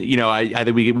any of them. I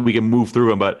think we can move through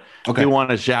them, but they want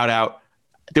to shout out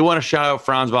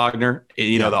Franz Wagner.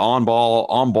 The on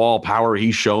ball power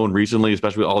he's shown recently,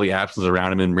 especially with all the absence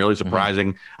around him, and really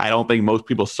surprising. I don't think most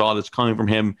people saw this coming from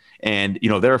him. And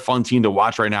they're a fun team to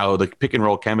watch right now. The pick and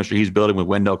roll chemistry he's building with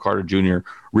Wendell Carter Jr.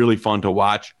 really fun to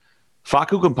watch.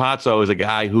 Facu Campazzo is a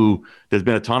guy who there's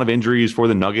been a ton of injuries for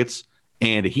the Nuggets,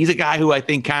 and he's a guy who I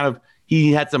think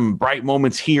he had some bright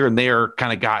moments here and there,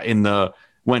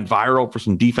 went viral for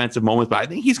some defensive moments, but I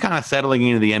think he's kind of settling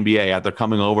into the NBA after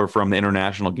coming over from the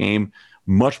international game.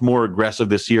 Much more aggressive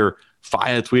this year. I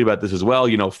had a tweet about this as well.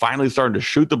 Finally starting to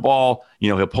shoot the ball.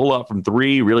 He'll pull up from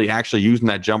 3, really actually using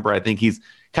that jumper. I think he's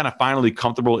kind of finally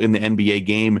comfortable in the NBA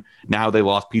game. Now they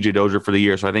lost PJ Dozier for the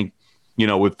year, so I think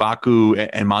with Facu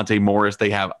and Monte Morris, they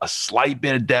have a slight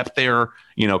bit of depth there,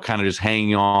 kind of just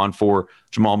hanging on for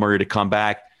Jamal Murray to come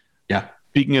back. Yeah.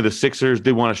 Speaking of the Sixers,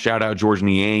 did want to shout out George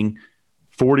Niang.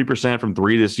 40% from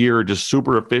 3 this year, just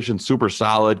super efficient, super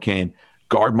solid, can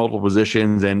guard multiple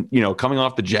positions. And, coming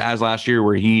off the Jazz last year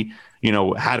where he,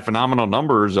 had phenomenal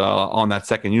numbers on that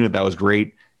second unit, that was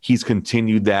great. He's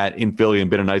continued that in Philly and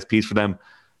been a nice piece for them.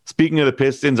 Speaking of the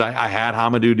Pistons, I had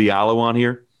Hamidou Diallo on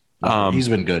here. He's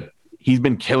been good. He's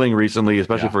been killing recently,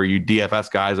 especially for you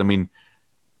DFS guys. I mean,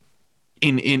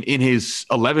 in his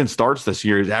 11 starts this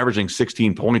year, he's averaging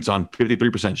 16 points on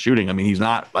 53% shooting. I mean, he's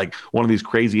not like one of these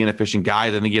crazy inefficient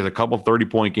guys. I think he has a couple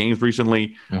 30-point games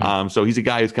recently. So he's a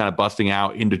guy who's kind of busting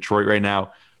out in Detroit right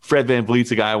now. Fred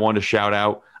VanVleet's a guy I wanted to shout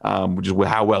out, which is with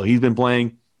how well he's been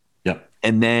playing. Yep.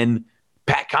 And then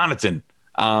Pat Connaughton.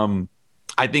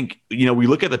 I think, we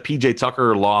look at the PJ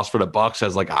Tucker loss for the Bucks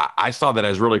as I saw that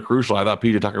as really crucial. I thought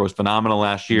PJ Tucker was phenomenal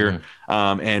last year.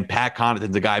 And Pat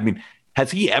Connaughton's a guy, I mean, has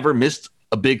he ever missed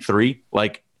a big 3?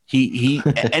 Like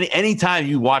anytime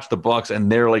you watch the Bucks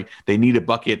and they need a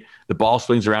bucket, the ball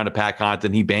swings around to Pat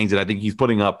Connaughton, he bangs it. I think he's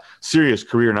putting up serious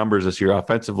career numbers this year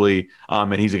offensively.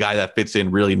 And he's a guy that fits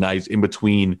in really nice in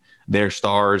between their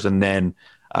stars. And then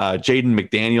Jaden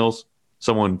McDaniels,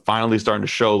 someone finally starting to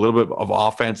show a little bit of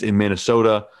offense in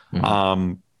Minnesota.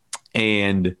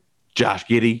 And Josh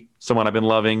Giddey, someone I've been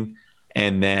loving.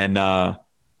 And then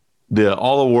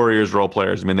all the Warriors role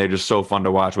players. I mean, they're just so fun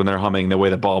to watch when they're humming the way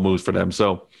the ball moves for them.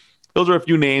 So those are a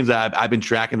few names that I've been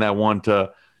tracking that one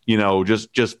to,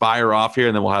 just fire off here.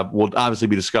 And then we'll obviously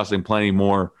be discussing plenty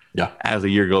more as the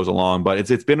year goes along. But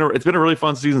it's been a really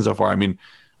fun season so far. I mean,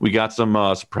 we got some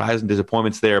surprise and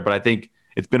disappointments there, but I think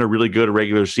it's been a really good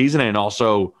regular season and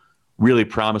also really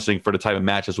promising for the type of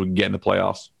matches we can get in the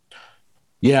playoffs.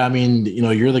 Yeah, I mean,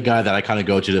 you're the guy that I kind of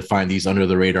go to find these under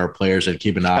the radar players and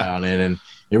keep an eye on it. And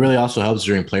it really also helps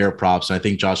during player props. And I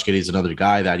think Josh Giddey is another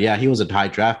guy that, yeah, he was a high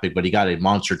draft pick, but he got a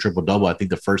monster triple double. I think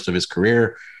the first of his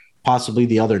career, possibly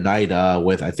the other night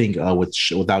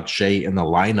without Shea in the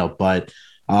lineup. But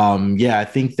yeah, I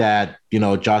think that,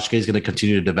 Josh Giddey is going to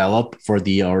continue to develop for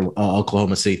the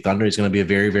Oklahoma City Thunder. He's going to be a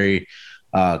very, very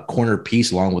corner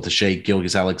piece along with the Shea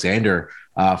Gilgeous-Alexander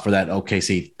for that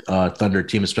OKC Thunder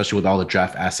team, especially with all the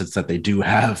draft assets that they do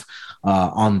have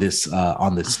on this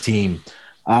team.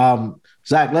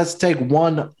 Zach, let's take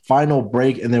one final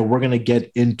break, and then we're going to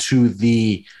get into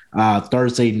the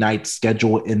Thursday night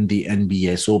schedule in the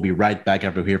NBA. So we'll be right back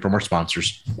after we hear from our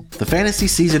sponsors. The fantasy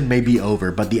season may be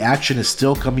over, but the action is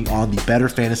still coming on the Better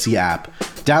Fantasy app.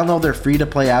 Download their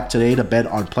free-to-play app today to bet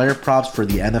on player props for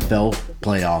the NFL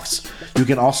playoffs. You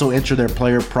can also enter their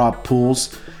player prop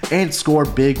pools and score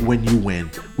big when you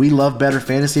win. We love Better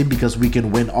Fantasy because we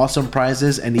can win awesome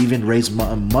prizes and even raise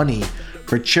money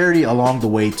for charity along the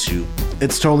way too.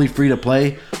 It's totally free to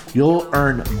play. You'll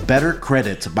earn better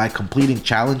credits by completing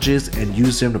challenges and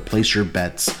use them to place your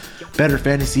bets. Better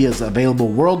Fantasy is available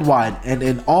worldwide and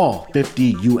in all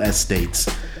 50 US states.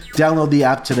 Download the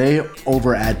app today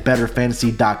over at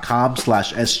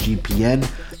betterfantasy.com/SGPN.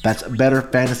 That's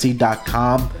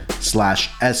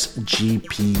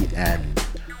betterfantasy.com/SGPN.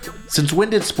 Since when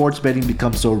did sports betting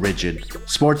become so rigid?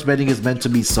 Sports betting is meant to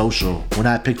be social. When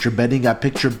I picture betting, I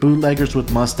picture bootleggers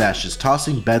with mustaches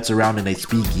tossing bets around in a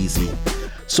speakeasy.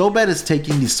 SoBet is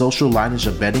taking the social lineage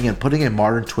of betting and putting a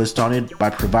modern twist on it by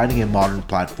providing a modern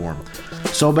platform.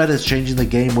 SoBet is changing the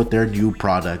game with their new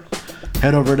product.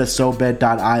 Head over to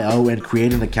SoBet.io and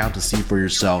create an account to see for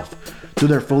yourself. Through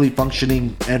their fully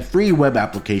functioning and free web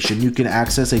application, you can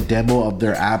access a demo of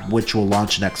their app, which will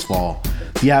launch next fall.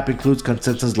 The app includes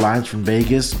consensus lines from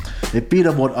Vegas, a feed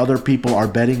of what other people are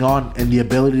betting on, and the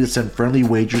ability to send friendly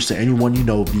wagers to anyone you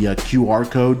know via QR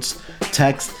codes,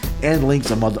 text, and links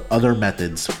among other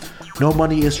methods. No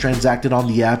money is transacted on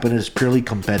the app and it is purely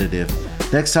competitive.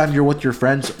 Next time you're with your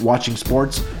friends watching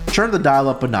sports, turn the dial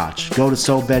up a notch. Go to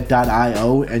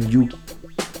SoBet.io and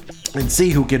see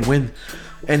who can win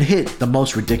and hit the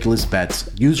most ridiculous bets.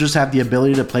 Users have the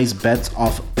ability to place bets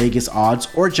off Vegas odds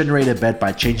or generate a bet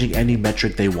by changing any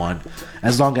metric they want,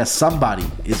 as long as somebody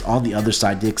is on the other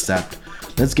side to accept.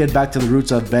 Let's get back to the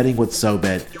roots of betting with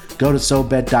SoBet. Go to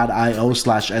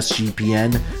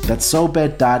SoBet.io/SGPN. That's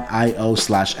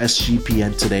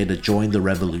SoBet.io/SGPN today to join the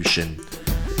revolution.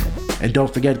 And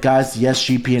don't forget, guys, the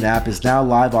SGPN app is now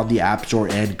live on the App Store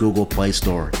and Google Play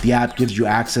Store. The app gives you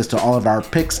access to all of our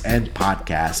picks and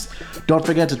podcasts. Don't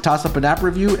forget to toss up an app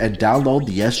review and download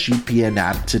the SGPN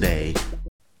app today.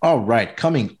 All right,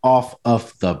 coming off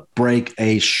of the break,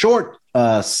 a short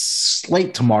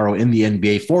slate tomorrow in the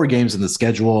NBA, 4 games in the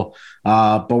schedule,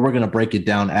 but we're going to break it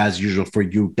down as usual for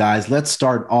you guys. Let's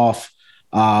start off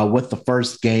with the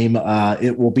first game.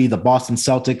 It will be the Boston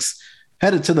Celtics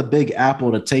headed to the Big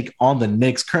Apple to take on the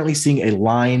Knicks. Currently seeing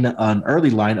an early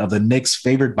line of the Knicks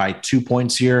favored by 2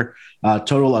 points here,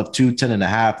 total of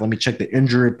 210.5. Let me check the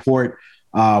injury report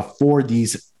for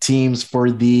these teams. For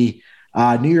the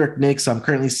New York Knicks, I'm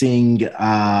currently seeing,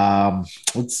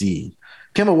 let's see,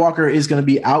 Kemba Walker is going to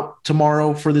be out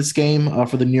tomorrow for this game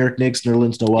for the New York Knicks.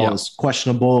 Nerlens Noel is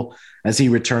questionable as he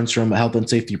returns from health and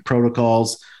safety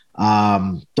protocols.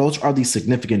 Those are the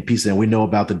significant pieces. And we know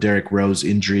about the Derrick Rose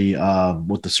injury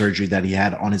with the surgery that he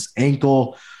had on his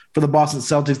ankle. For the Boston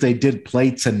Celtics, they did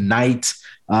play tonight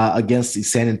against the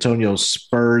San Antonio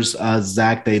Spurs.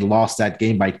 Zach, they lost that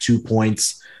game by 2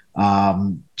 points.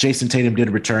 Jason Tatum did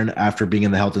return after being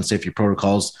in the health and safety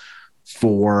protocols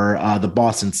for the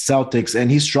Boston Celtics,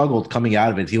 and he struggled coming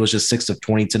out of it. He was just 6 of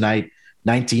 20 tonight,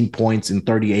 19 points in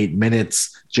 38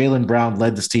 minutes. Jaylen Brown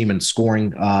led this team in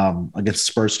scoring against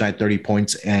Spurs tonight, 30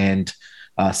 points and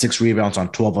 6 rebounds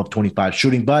on 12 of 25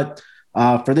 shooting. But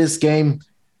for this game,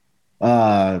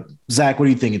 Zach, what are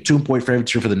you thinking? 2-point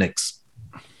favorites here for the Knicks.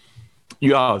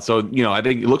 Yeah, so, I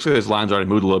think it looks like this line's already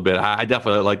moved a little bit. I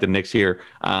definitely like the Knicks here.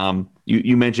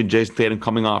 You mentioned Jason Tatum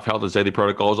coming off health and safety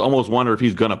protocols. Almost wonder if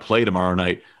he's going to play tomorrow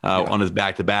night on his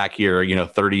back-to-back here,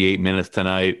 38 minutes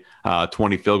tonight,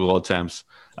 20 field goal attempts.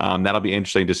 That'll be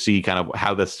interesting to see kind of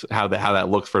how that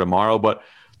looks for tomorrow. But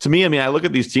to me, I look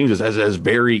at these teams as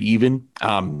very even,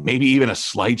 maybe even a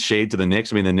slight shade to the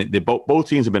Knicks. Both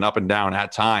teams have been up and down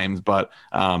at times, but,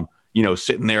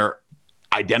 sitting there,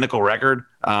 identical record,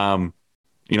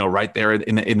 right there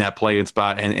in that play-in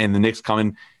spot. And the Knicks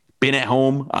been at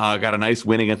home, got a nice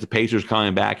win against the Pacers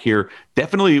coming back here.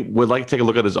 Definitely would like to take a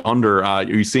look at this under. Are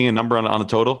you seeing a number on the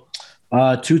total?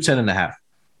 210.5.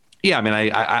 Yeah, I mean,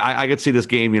 I could see this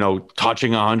game,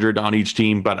 touching 100 on each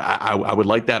team, but I would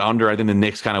like that under. I think the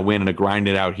Knicks kind of win and to grind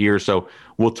it out here. So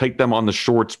we'll take them on the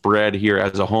short spread here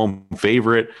as a home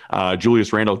favorite.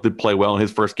 Julius Randle did play well in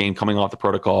his first game coming off the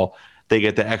protocol. They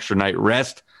get the extra night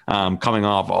rest, coming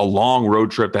off a long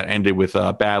road trip that ended with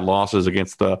bad losses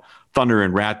against the Thunder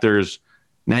and Raptors.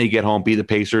 Now you get home, beat the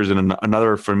Pacers, and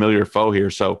another familiar foe here.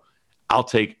 So I'll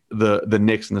take the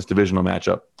Knicks in this divisional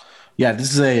matchup. Yeah,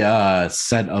 this is a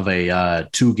set of a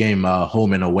two-game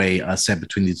home and away set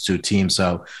between these two teams.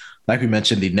 So, like we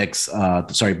mentioned, the Knicks,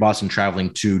 Boston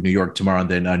traveling to New York tomorrow, and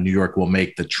then New York will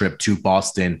make the trip to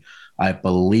Boston. I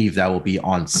believe that will be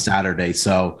on Saturday.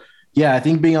 So, yeah, I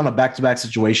think being on a back-to-back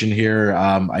situation here,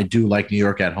 I do like New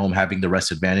York at home having the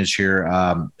rest advantage here.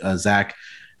 Zach,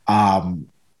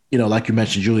 like you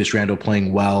mentioned, Julius Randle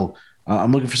playing well.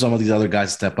 I'm looking for some of these other guys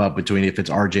to step up between if it's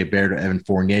RJ Barrett or Evan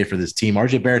Fournier for this team.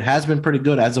 RJ Barrett has been pretty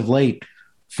good as of late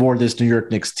for this New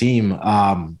York Knicks team.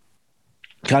 Kind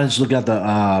of just looking at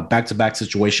the back-to-back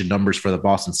situation numbers for the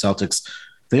Boston Celtics.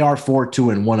 They are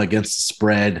 4-2-1 against the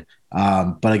spread.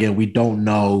 But again, we don't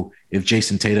know if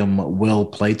Jason Tatum will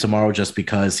play tomorrow just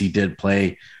because he did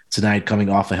play tonight coming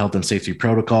off of health and safety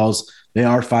protocols. They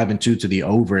are 5-2 to the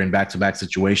over in back-to-back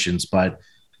situations, but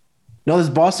this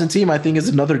Boston team, I think, is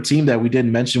another team that we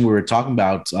didn't mention. We were talking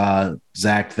about,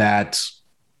 Zach, that,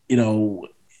 do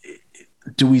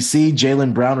we see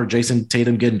Jaylen Brown or Jason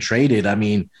Tatum getting traded? I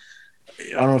mean,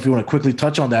 I don't know if you want to quickly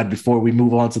touch on that before we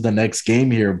move on to the next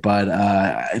game here, but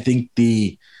I think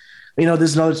this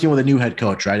is another team with a new head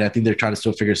coach, right? I think they're trying to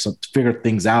still figure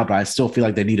things out, but I still feel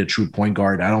like they need a true point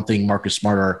guard. I don't think Marcus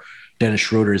Smart or Dennis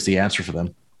Schroeder is the answer for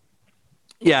them.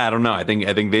 Yeah, I don't know. I think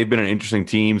they've been an interesting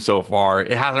team so far.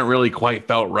 It hasn't really quite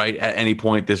felt right at any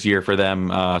point this year for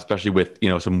them, especially with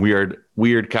some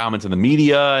weird comments in the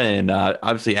media and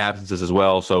obviously absences as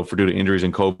well. So due to injuries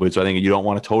and COVID, so I think you don't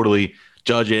want to totally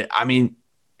judge it. I mean,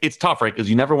 it's tough, right? Because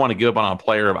you never want to give up on a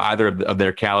player of either of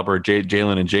their caliber,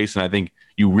 Jaylen and Jason. I think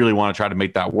you really want to try to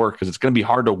make that work because it's going to be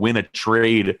hard to win a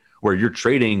trade where you're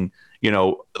trading.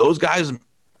 Those guys.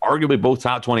 Arguably both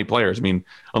top 20 players. I mean,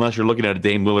 unless you're looking at a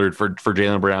Dame Lillard for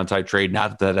Jaylen Brown type trade,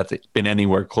 not that that's been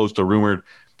anywhere close to rumored.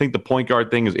 I think the point guard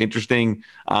thing is interesting.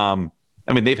 I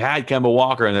mean, they've had Kemba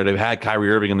Walker in there. They've had Kyrie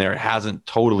Irving in there. It hasn't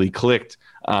totally clicked.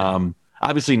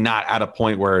 Obviously not at a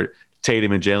point where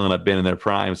Tatum and Jaylen have been in their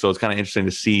prime. So it's kind of interesting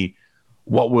to see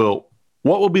what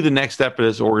will be the next step for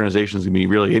this organization is going to be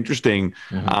really interesting.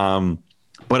 Mm-hmm.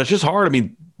 But it's just hard. I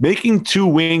mean, making two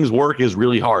wings work is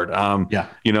really hard.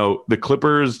 The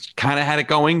Clippers kind of had it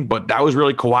going, but that was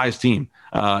really Kawhi's team,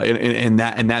 and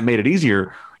that made it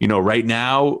easier. Right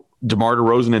now, DeMar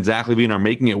DeRozan and Zach LaVine are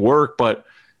making it work, but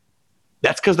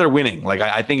that's because they're winning. Like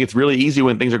I think it's really easy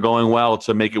when things are going well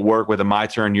to make it work with a my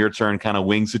turn, your turn kind of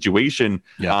wing situation,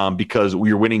 because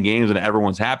you're winning games and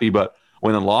everyone's happy. But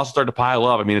when the losses start to pile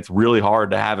up, I mean, it's really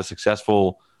hard to have a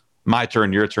successful my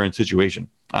turn, your turn situation.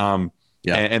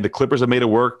 And the Clippers have made it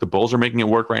work. The Bulls are making it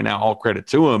work right now. All credit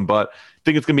to them. But I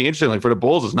think it's going to be interesting. Like for the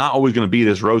Bulls, it's not always going to be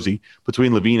this rosy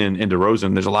between LaVine and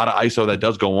DeRozan. There's a lot of ISO that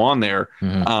does go on there.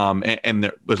 Mm-hmm. And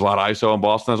there's a lot of ISO in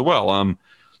Boston as well.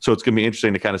 So it's going to be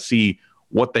interesting to kind of see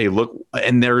what they look.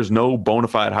 And there is no bona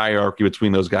fide hierarchy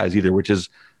between those guys either, which is,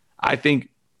 I think,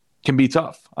 can be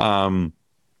tough. It's kind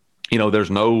of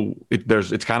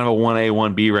a 1A,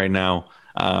 1B right now.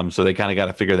 So they kind of got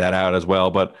to figure that out as well.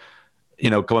 But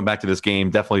coming back to this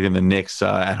game, definitely in the Knicks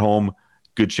at home,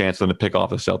 good chance for them to pick off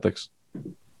the Celtics.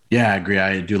 Yeah, I agree.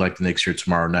 I do like the Knicks here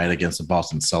tomorrow night against the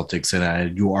Boston Celtics,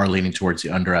 and you are leaning towards the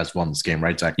under as well in this game,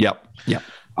 right, Zach? Yep.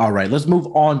 All right, let's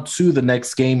move on to the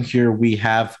next game here. We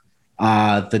have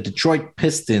the Detroit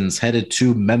Pistons headed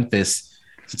to Memphis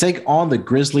to take on the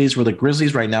Grizzlies, where the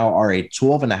Grizzlies right now are a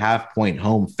 12.5-point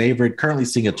home favorite, currently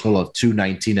seeing a total of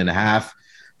 219.5.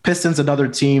 Pistons, another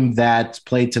team that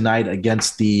played tonight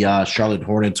against the Charlotte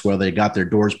Hornets, where they got their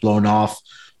doors blown off,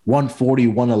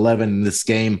 140-111 in this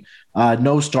game.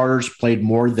 No starters played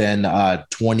more than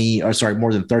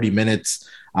 30 minutes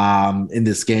in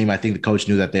this game. I think the coach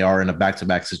knew that they are in a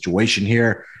back-to-back situation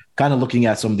here. Kind of looking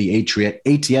at some of the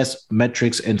ATS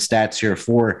metrics and stats here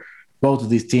for both of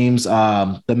these teams.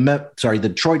 The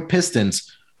Detroit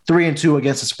Pistons, 3-2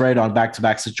 against the spread on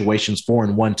back-to-back situations,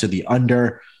 4-1 to the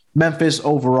under. Memphis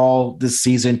overall this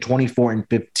season,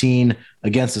 24-15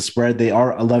 against the spread. They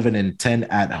are 11-10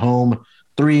 at home.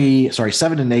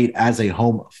 7-8 as a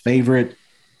home favorite.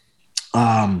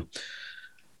 Zach,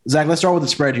 let's start with the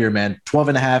spread here, man.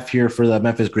 12.5 here for the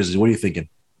Memphis Grizzlies. What are you thinking?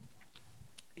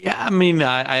 Yeah, I mean,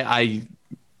 I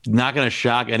not going to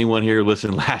shock anyone here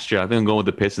listening last year. I think I'm going with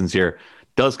the Pistons here.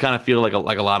 does kind of feel like a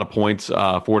lot of points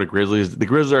for the Grizzlies. The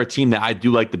Grizzlies are a team that I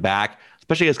do like to back,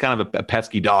 especially as kind of a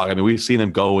pesky dog. I mean, we've seen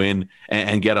them go in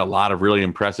and get a lot of really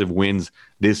impressive wins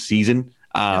this season.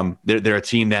 They're a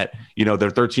team that, they're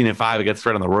 13-5 against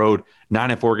spread on the road,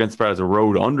 9-4 against spread as a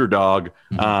road underdog.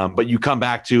 But you come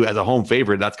back to as a home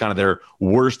favorite, that's kind of their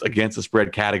worst against the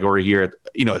spread category here.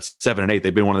 It's 7-8.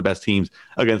 They've been one of the best teams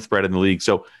against spread in the league.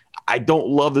 So I don't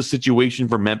love the situation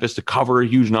for Memphis to cover a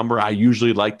huge number. I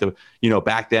usually like to,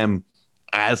 back them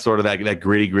as sort of that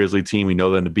gritty Grizzly team we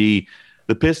know them to be.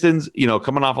 The Pistons,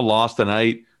 coming off a loss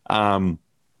tonight,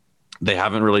 they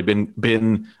haven't really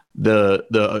been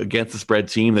the against the spread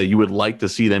team that you would like to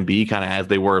see them be, kind of as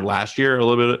they were last year. A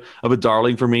little bit of a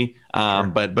darling for me, sure.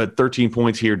 But 13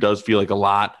 points here does feel like a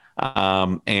lot.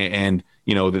 And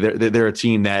they're a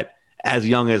team that, as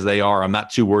young as they are, I'm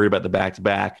not too worried about the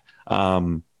back-to-back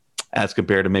as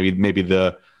compared to maybe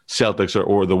the Celtics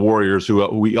or the Warriors, who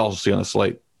we also see on the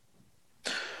slate.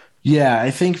 Yeah, I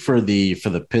think for the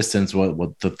Pistons,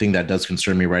 what the thing that does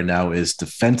concern me right now is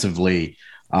defensively.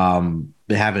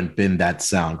 They haven't been that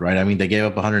sound, right? I mean, they gave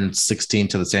up 116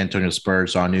 to the San Antonio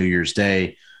Spurs on New Year's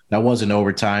Day. That wasn't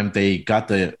overtime. They got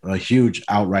a huge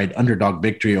outright underdog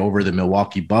victory over the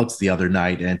Milwaukee Bucks the other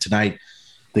night. And tonight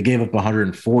they gave up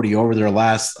 140 over their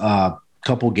last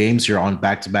couple games here on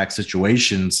back-to-back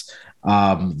situations.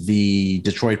 The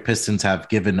Detroit Pistons have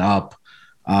given up,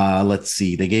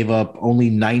 they gave up only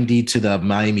 90 to the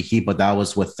Miami Heat, but that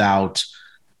was without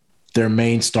their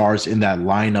main stars in that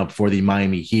lineup for the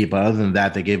Miami Heat. But other than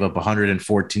that, they gave up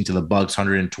 114 to the Bucks,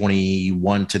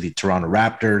 121 to the Toronto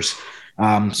Raptors.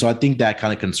 So I think that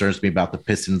kind of concerns me about the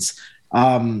Pistons.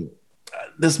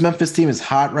 This Memphis team is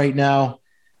hot right now.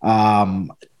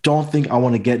 Don't think I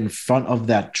want to get in front of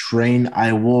that train.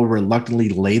 I will reluctantly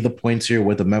lay the points here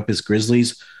with the Memphis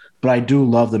Grizzlies, but I do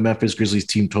love the Memphis Grizzlies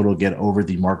team total get over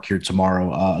the mark here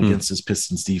tomorrow against this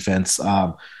Pistons defense.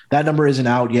 That number isn't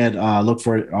out yet. Look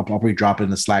for it. I'll probably drop it in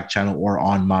the Slack channel or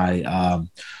on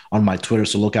my Twitter,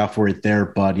 so look out for it there.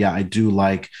 But yeah, I do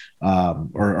like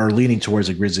or leaning towards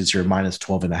the Grizzlies here, minus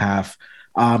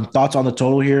 12.5. Thoughts on the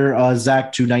total here,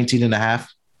 Zach? 219.5.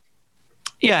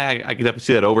 Yeah, I could definitely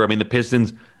see that over. I mean, the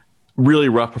Pistons, really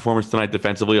rough performance tonight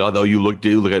defensively, although you look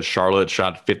at Charlotte,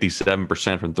 shot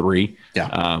 57% from three.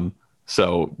 Yeah.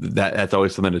 So that's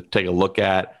always something to take a look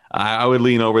at. I would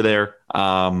lean over there,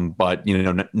 but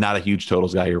not a huge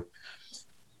totals guy here.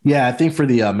 Yeah, I think for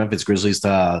the Memphis Grizzlies,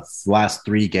 the last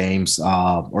 3 games,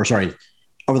 over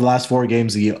the last 4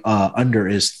 games, the under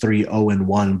is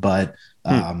 3-0-1, but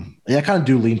I kind of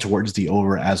do lean towards the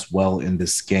over as well in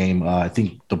this game. I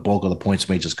think the bulk of the points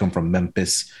may just come from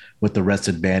Memphis with the rest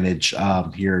advantage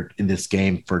here in this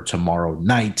game for tomorrow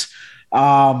night.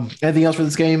 Anything else for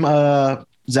this game,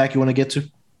 Zach, you want to get to?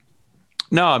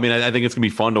 No, I mean, I think it's going to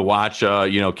be fun to watch,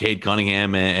 Cade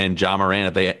Cunningham and Ja Morant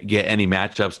if they get any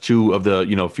matchups, 2 of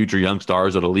the, future young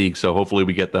stars of the league. So hopefully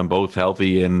we get them both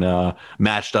healthy and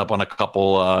matched up on a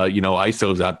couple,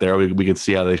 ISOs out there. We can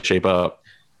see how they shape up.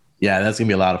 Yeah, that's going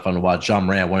to be a lot of fun to watch. Ja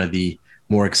Morant, one of the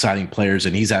more exciting players,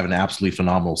 and he's having an absolutely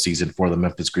phenomenal season for the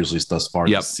Memphis Grizzlies thus far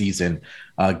this season,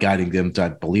 guiding them to, I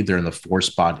believe they're in the 4th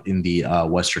spot in the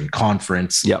Western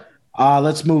Conference. Yep.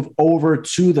 Let's move over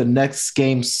to the next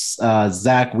game,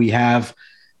 Zach. We have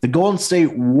the Golden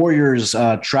State Warriors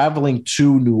traveling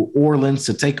to New Orleans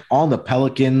to take on the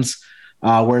Pelicans,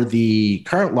 where the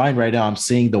current line right now, I'm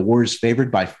seeing the Warriors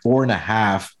favored by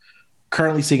 4.5,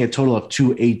 currently seeing a total of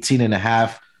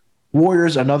 218.5.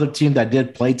 Warriors, another team that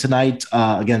did play tonight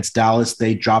against Dallas.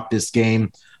 They dropped this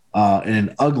game in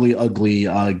an ugly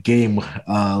game.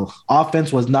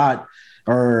 Offense was at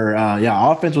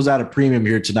a premium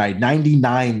here tonight.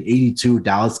 99-82,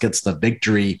 Dallas gets the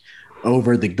victory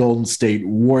over the Golden State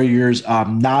Warriors.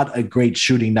 Not a great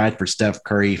shooting night for Steph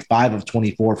Curry. 5 of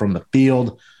 24 from the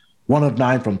field, 1 of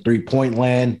 9 from three-point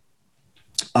land.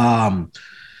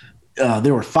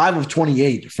 They were 5 of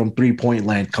 28 from three-point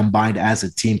land combined as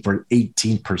a team for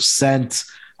 18%.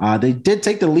 They did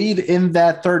take the lead in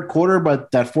that third quarter,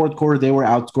 but that fourth quarter, they were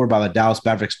outscored by the Dallas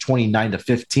Mavericks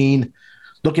 29-15.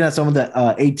 Looking at some of the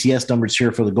ATS numbers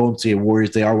here for the Golden State Warriors,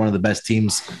 they are one of the best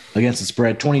teams against the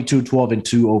spread.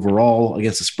 22-12-2 overall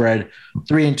against the spread.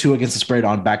 3-2 against the spread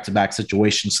on back-to-back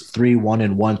situations.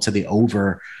 3-1-1 to the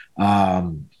over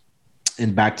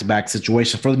in back-to-back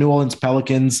situations. For the New Orleans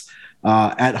Pelicans,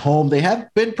 at home, they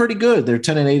have been pretty good. They're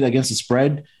 10-8 against the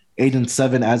spread,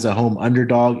 8-7 as a home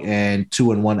underdog, and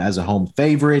 2-1 as a home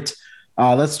favorite.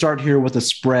 Let's start here with the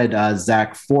spread,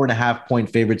 Zach. 4.5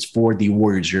 point favorites for the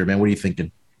Warriors here, man. What are you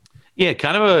thinking? Yeah,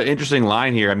 kind of an interesting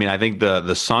line here. I mean, I think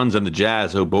the Suns and the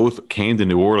Jazz, who both came to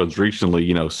New Orleans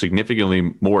recently,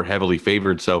 significantly more heavily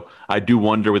favored. So I do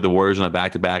wonder with the Warriors on a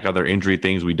back-to-back, are there injury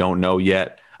things we don't know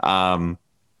yet? I'm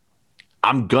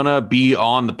gonna be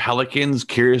on the Pelicans.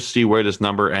 Curious to see where this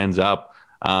number ends up.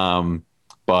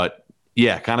 But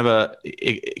yeah, kind of a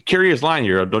curious line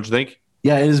here, don't you think?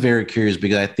 Yeah, it is very curious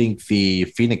because I think the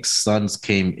Phoenix Suns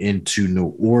came into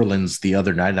New Orleans the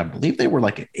other night, and I believe they were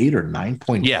like an 8 or 9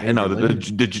 point. Yeah, no, the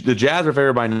Jazz are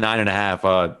favored by 9.5.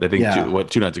 I think Yeah.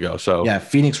 2 nights ago. So Yeah,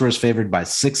 Phoenix was favored by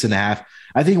 6.5.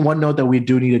 I think one note that we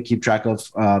do need to keep track of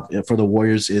for the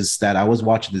Warriors is that I was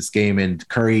watching this game and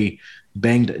Curry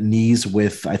banged knees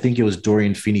with, I think it was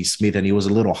Dorian Finney-Smith, and he was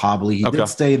a little hobbly. He did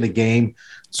stay in the game,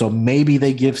 so maybe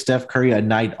they give Steph Curry a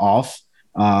night off.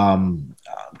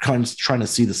 Kind of trying to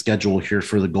see the schedule here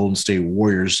for the Golden State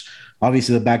Warriors.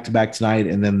 Obviously, the back-to-back tonight,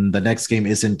 and then the next game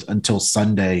isn't until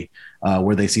Sunday,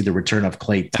 where they see the return of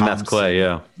Klay Thompson. And that's Klay,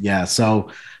 yeah. Yeah,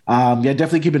 so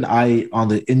definitely keep an eye on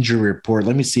the injury report.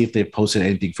 Let me see if they've posted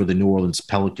anything for the New Orleans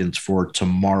Pelicans for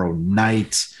tomorrow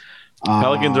night.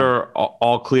 Pelicans are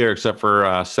all clear except for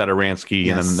Satoransky,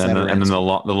 yes, and then the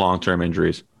long-term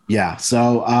injuries. Yeah,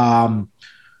 so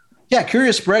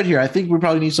curious spread here. I think we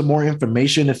probably need some more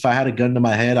information. If I had a gun to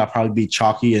my head, I'd probably be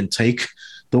chalky and take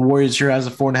the Warriors here as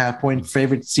a 4.5-point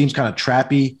favorite. Seems kind of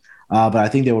trappy, but I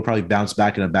think they will probably bounce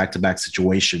back in a back-to-back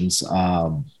situations,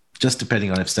 just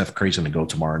depending on if Steph Curry's going to go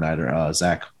tomorrow night or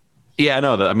Zach. Yeah,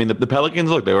 no. The Pelicans,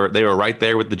 look, they were right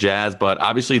there with the Jazz, but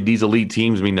obviously these elite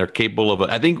teams, I mean, they're capable of.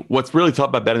 I think what's really tough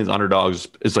about betting these underdogs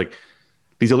is like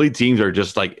these elite teams are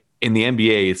just like in the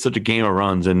NBA. It's such a game of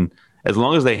runs, and as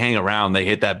long as they hang around, they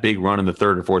hit that big run in the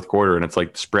third or fourth quarter, and it's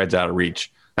like the spread's out of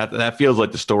reach. That feels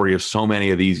like the story of so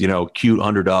many of these, cute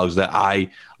underdogs that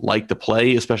I like to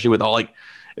play, especially with all like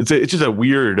it's just a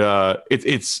weird.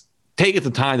 It's take it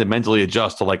the time to mentally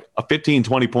adjust to like a 15,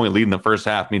 20-point lead in the first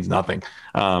half means nothing.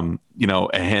 And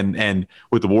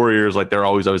with the Warriors, like they're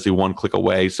always obviously one click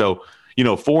away. So,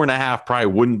 4.5 probably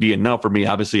wouldn't be enough for me,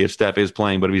 obviously, if Steph is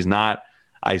playing, but if he's not,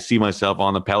 I see myself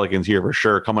on the Pelicans here for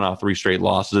sure, coming off 3 straight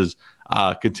losses,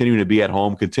 continuing to be at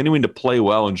home, continuing to play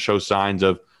well and show signs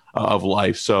of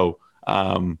life. So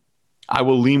I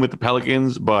will lean with the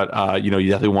Pelicans, but, you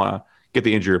definitely want to get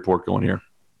the injury report going here.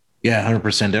 Yeah,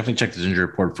 100%. Definitely check this injury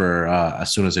report for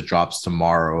as soon as it drops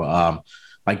tomorrow.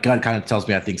 My gut kind of tells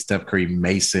me I think Steph Curry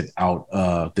may sit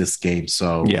out this game.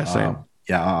 So, yeah, same.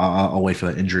 I'll wait for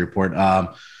that injury report.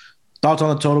 Thoughts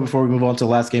on the total before we move on to the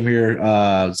last game here?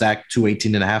 Zach,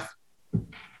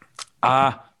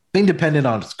 218.5. Being dependent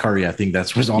on Curry, I think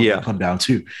that's what's all going to come down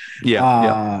to.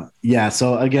 Yeah.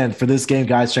 So again, for this game,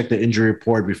 guys, check the injury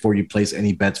report before you place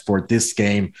any bets for this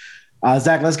game.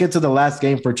 Zach, let's get to the last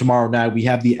game for tomorrow night. We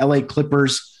have the LA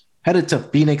Clippers headed to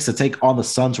Phoenix to take on the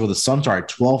Suns, where the Suns are a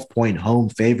 12-point home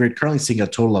favorite, currently seeing a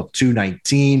total of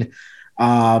 219.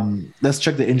 Let's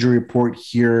check the injury report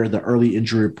here, the early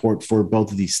injury report for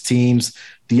both of these teams.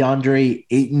 DeAndre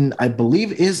Ayton, I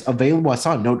believe, is available. I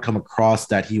saw a note come across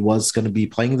that he was going to be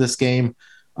playing this game.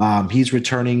 He's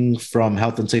returning from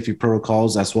health and safety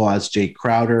protocols, as well as Jay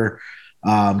Crowder.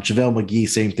 JaVale McGee,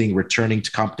 same thing, returning to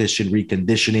competition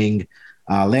reconditioning.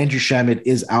 Landry Shamet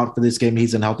is out for this game.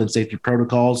 He's in health and safety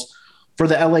protocols. For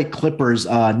the LA Clippers,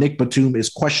 Nick Batum is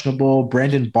questionable.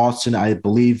 Brandon Boston, I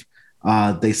believe,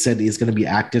 they said is going to be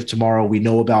active tomorrow. We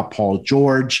know about Paul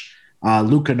George.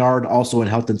 Luke Kennard also in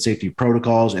health and safety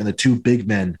protocols. And the 2 big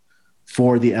men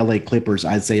for the LA Clippers,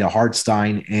 Isaiah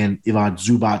Hartenstein and Ivan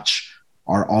Zubac,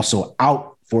 are also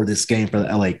out for this game for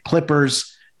the LA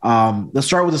Clippers. Let's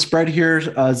start with the spread here.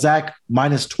 Zach,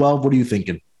 -12. What are you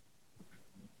thinking?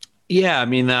 Yeah, I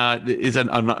mean, it's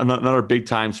another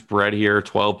big-time spread here,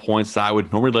 12 points. I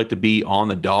would normally like to be on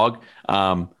the dog,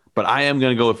 but I am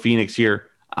going to go with Phoenix here.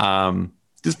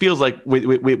 This feels like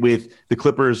with the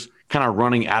Clippers kind of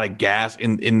running out of gas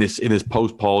in this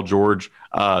post-Paul George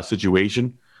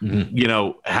situation.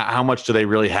 Mm-hmm. How much do they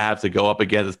really have to go up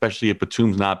against, especially if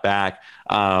Batum's not back?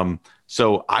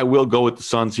 So I will go with the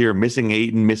Suns here, missing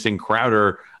Ayton, missing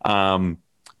Crowder,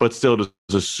 but still just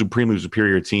a supremely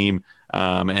superior team,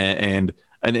 and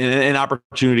an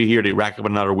opportunity here to rack up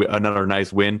another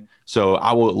nice win. So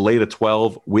I will lay the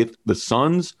 12 with the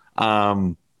Suns.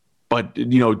 But,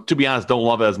 to be honest, don't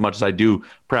love it as much as I do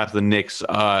perhaps the Knicks,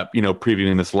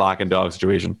 previewing this lock and dog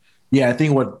situation. Yeah, I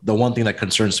think the one thing that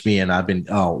concerns me, and I've been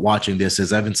watching this,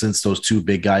 is ever since those 2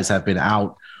 big guys have been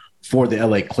out for the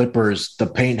LA Clippers, the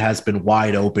paint has been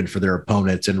wide open for their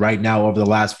opponents. And right now, over the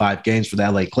last 5 games for the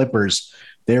LA Clippers,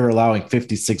 they're allowing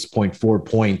 56.4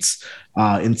 points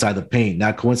inside the paint.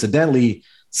 Now, coincidentally,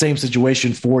 same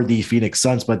situation for the Phoenix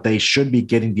Suns, but they should be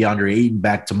getting DeAndre Ayton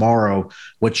back tomorrow,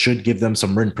 which should give them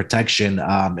some rim protection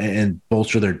and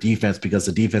bolster their defense, because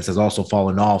the defense has also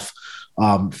fallen off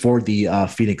for the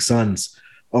Phoenix Suns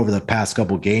over the past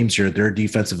couple games here. Their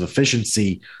defensive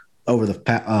efficiency over the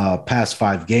past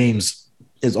 5 games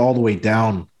is all the way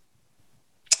down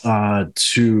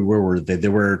to where were they? They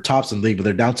were tops in the league, but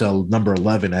they're down to number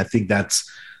 11. I think that's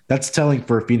telling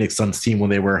for a Phoenix Suns team when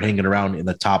they were hanging around in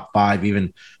the top 5,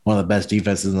 even one of the best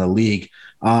defenses in the league.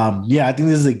 I think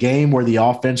this is a game where the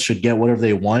offense should get whatever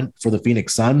they want for the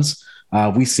Phoenix Suns.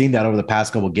 We've seen that over the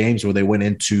past couple of games where they went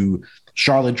into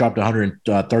Charlotte, dropped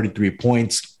 133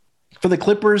 points. For the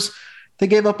Clippers, they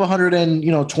gave up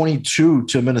 122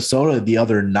 to Minnesota the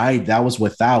other night. That was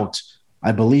without,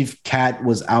 I believe, Cat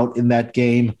was out in that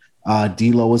game.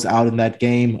 D'Lo was out in that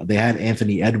game. They had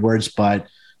Anthony Edwards, but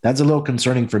that's a little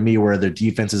concerning for me where their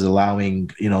defense is allowing,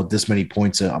 this many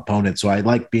points to opponents. So I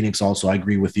like Phoenix also. I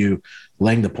agree with you,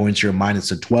 laying the points here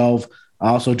 -12. I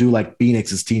also do like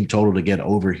Phoenix's team total to get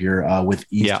over here with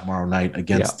East tomorrow night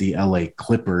against the LA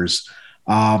Clippers.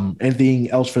 Anything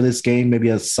else for this game? Maybe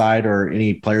a side or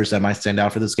any players that might stand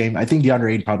out for this game? I think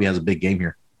DeAndre Ayton probably has a big game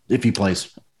here if he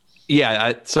plays.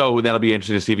 Yeah, so that'll be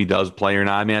interesting to see if he does play or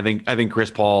not. I mean, I think Chris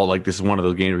Paul, this is one of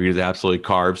those games where he just absolutely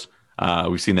carves.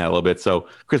 We've seen that a little bit. So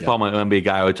Chris Paul might be a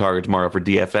guy I would target tomorrow for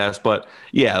DFS. But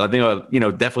yeah, I think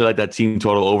definitely like that team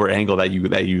total over angle that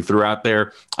you threw out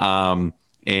there. We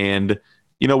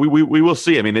will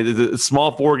see. I mean, it's a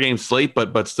small 4-game slate,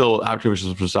 but still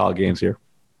opportunities for some solid games here.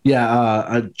 Yeah,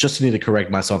 I just need to correct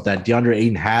myself that DeAndre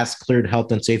Ayton has cleared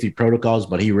health and safety protocols,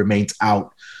 but he remains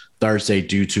out Thursday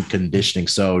due to conditioning.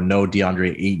 So no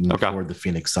DeAndre Ayton for the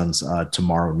Phoenix Suns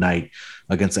tomorrow night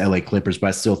against the LA Clippers. But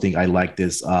I still think I like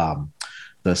this.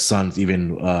 The Suns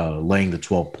even laying the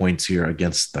 12 points here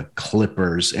against the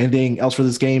Clippers. Anything else for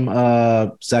this game,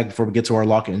 Zach, before we get to our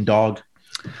lock and dog?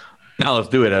 Now let's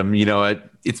do it.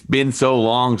 It's been so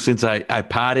long since I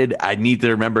potted. I need to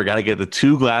remember, got to get the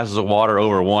 2 glasses of water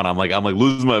over 1. I'm like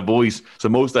losing my voice. So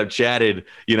most I've chatted,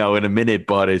 in a minute,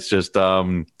 but it's just,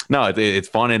 it's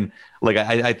fun. And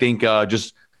I think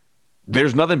just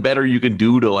there's nothing better you can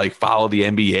do to follow the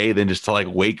NBA than just to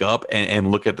wake up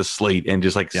and look at the slate and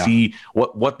just see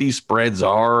what these spreads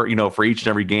are, for each and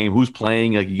every game, who's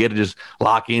playing. You get to just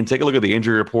lock in, take a look at the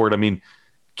injury report. I mean,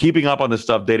 keeping up on this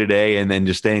stuff day to day and then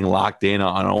just staying locked in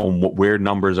on where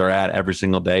numbers are at every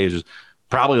single day is just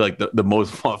probably the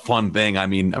most fun thing. I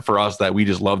mean, for us that we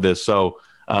just love this. So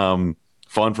fun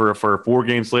for a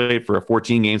 4-game slate, for a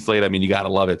 14-game slate. I mean, you got to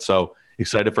love it. So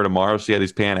excited for tomorrow, see how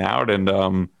these pan out. And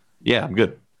I'm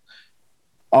good.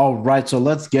 All right. So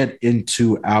let's get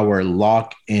into our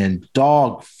lock and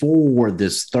dog for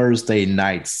this Thursday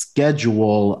night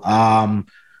schedule.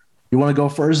 You want to go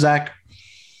first, Zach?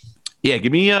 Yeah,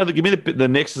 give me the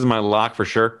Knicks as my lock for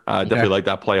sure. Definitely like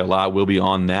that play a lot. We'll be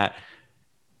on that.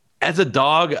 As a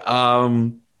dog,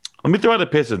 let me throw out the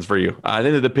Pistons for you. I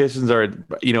think that the Pistons are,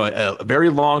 a very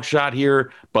long shot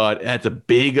here, but that's a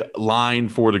big line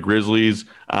for the Grizzlies.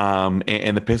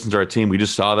 And the Pistons are a team. We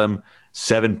just saw them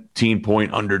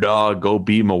 17-point underdog go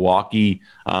beat Milwaukee.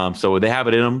 So they have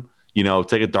it in them.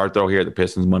 Take a dart throw here at the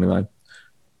Pistons money line.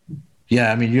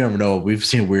 Yeah, I mean, you never know. We've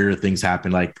seen weirder things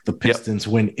happen. Like the Pistons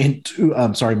went into,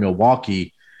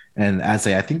 Milwaukee, and I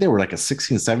think they were a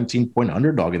 16, 17-point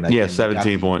underdog in that game. Yeah,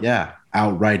 17-point. Yeah,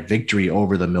 outright victory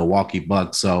over the Milwaukee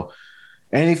Bucks. So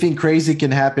anything crazy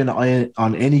can happen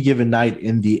on any given night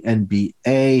in the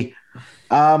NBA.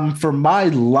 For my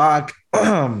lock,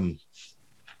 I'm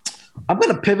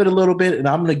going to pivot a little bit, and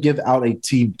I'm going to give out a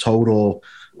team total.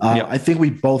 I think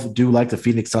we both do like the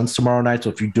Phoenix Suns tomorrow night.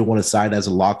 So if you do want to side as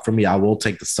a lock for me, I will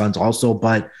take the Suns also.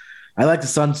 But I like the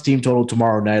Suns team total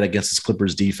tomorrow night against this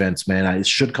Clippers defense, man. It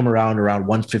should come around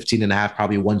 115.5,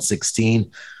 probably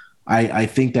 116. I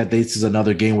think that this is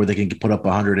another game where they can put up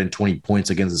 120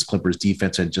 points against this Clippers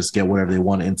defense and just get whatever they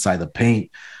want inside the paint.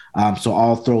 So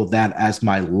I'll throw that as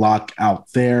my lock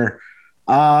out there.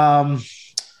 For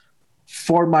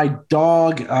my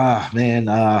dog,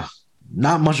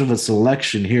 not much of a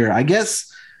selection here. I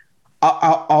guess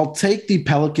I'll take the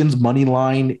Pelicans money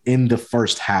line in the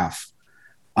first half.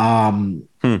 I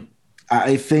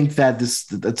think that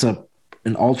that's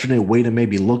an alternate way to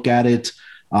maybe look at it.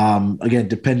 Again,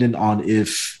 dependent on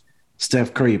if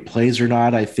Steph Curry plays or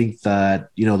not. I think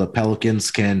that, the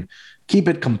Pelicans can keep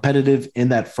it competitive in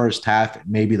that first half.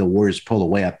 Maybe the Warriors pull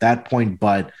away at that point,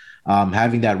 but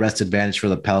having that rest advantage for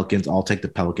the Pelicans, I'll take the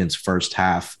Pelicans first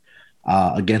half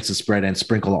against the spread and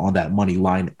sprinkle on that money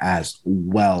line as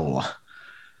well.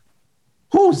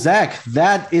 Who, Zach,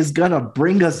 that is going to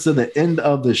bring us to the end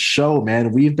of the show,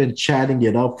 man. We've been chatting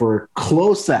it up for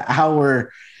close to an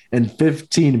hour and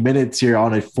 15 minutes here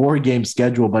on a 4-game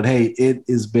schedule. But hey, it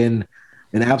has been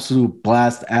an absolute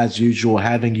blast as usual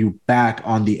having you back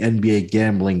on the NBA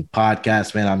Gambling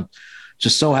Podcast, man. I'm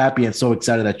just so happy and so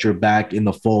excited that you're back in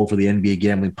the fold for the NBA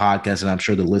Gambling Podcast, and I'm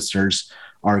sure the listeners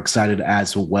are excited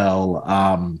as well.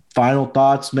 Final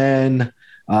thoughts, man,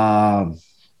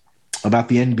 about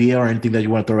the NBA or anything that you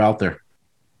want to throw out there?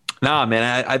 Nah,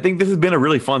 man, I think this has been a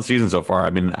really fun season so far. I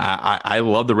mean, I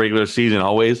love the regular season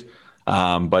always,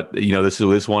 but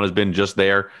this one has been just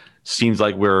there. Seems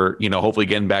like we're hopefully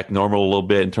getting back to normal a little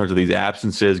bit in terms of these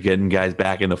absences, getting guys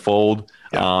back in the fold.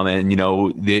 Yeah. And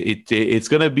it's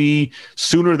going to be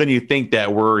sooner than you think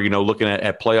that we're looking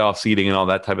at playoff seeding and all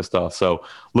that type of stuff. So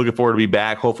looking forward to be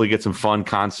back. Hopefully get some fun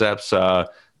concepts. To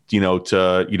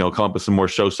come up with some more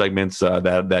show segments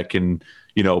that can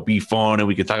be fun, and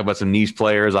we can talk about some niche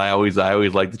players. I always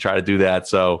like to try to do that.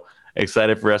 So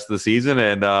excited for the rest of the season,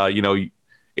 and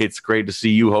it's great to see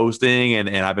you hosting, and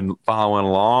I've been following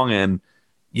along, and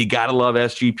you gotta love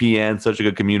SGPN, such a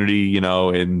good community,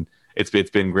 and it's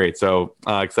been great. So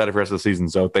excited for the rest of the season.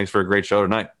 So thanks for a great show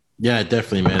tonight. Yeah,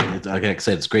 definitely, man. Like I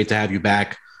said, it's great to have you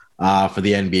back for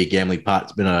the NBA Gambling Pod.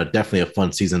 It's been definitely a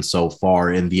fun season so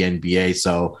far in the NBA.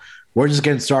 So we're just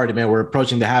getting started, man. We're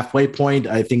approaching the halfway point.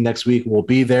 I think next week we'll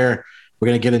be there. We're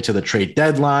going to get into the trade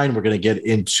deadline. We're going to get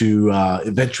into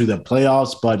eventually the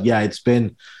playoffs. But yeah, it's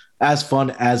been as fun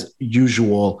as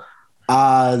usual.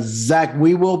 Zach,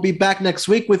 we will be back next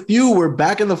week with you. We're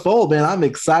back in the fold, man. I'm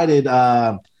excited.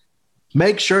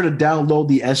 Make sure to download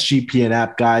the SGPN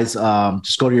app, guys.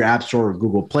 Just go to your app store or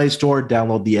Google Play Store,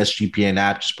 download the SGPN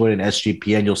app. Just put in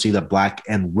SGPN. You'll see the black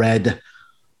and red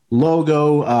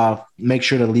logo. Make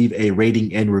sure to leave a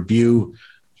rating and review.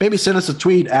 Maybe send us a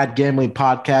tweet at Gambling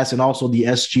Podcast, and also the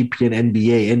SGPN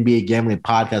NBA Gambling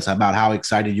Podcast, about how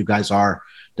excited you guys are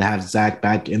to have Zach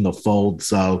back in the fold.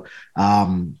 So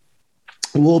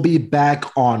we'll be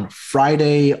back on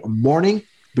Friday morning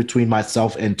between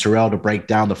myself and Terrell to break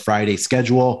down the Friday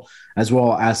schedule, as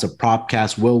well as the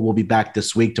Propcast. Will be back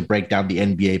this week to break down the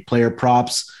NBA player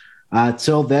props.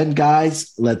 Till then,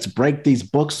 guys, let's break these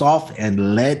books off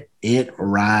and let it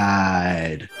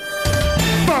ride.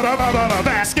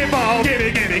 Basketball, give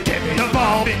me the ball.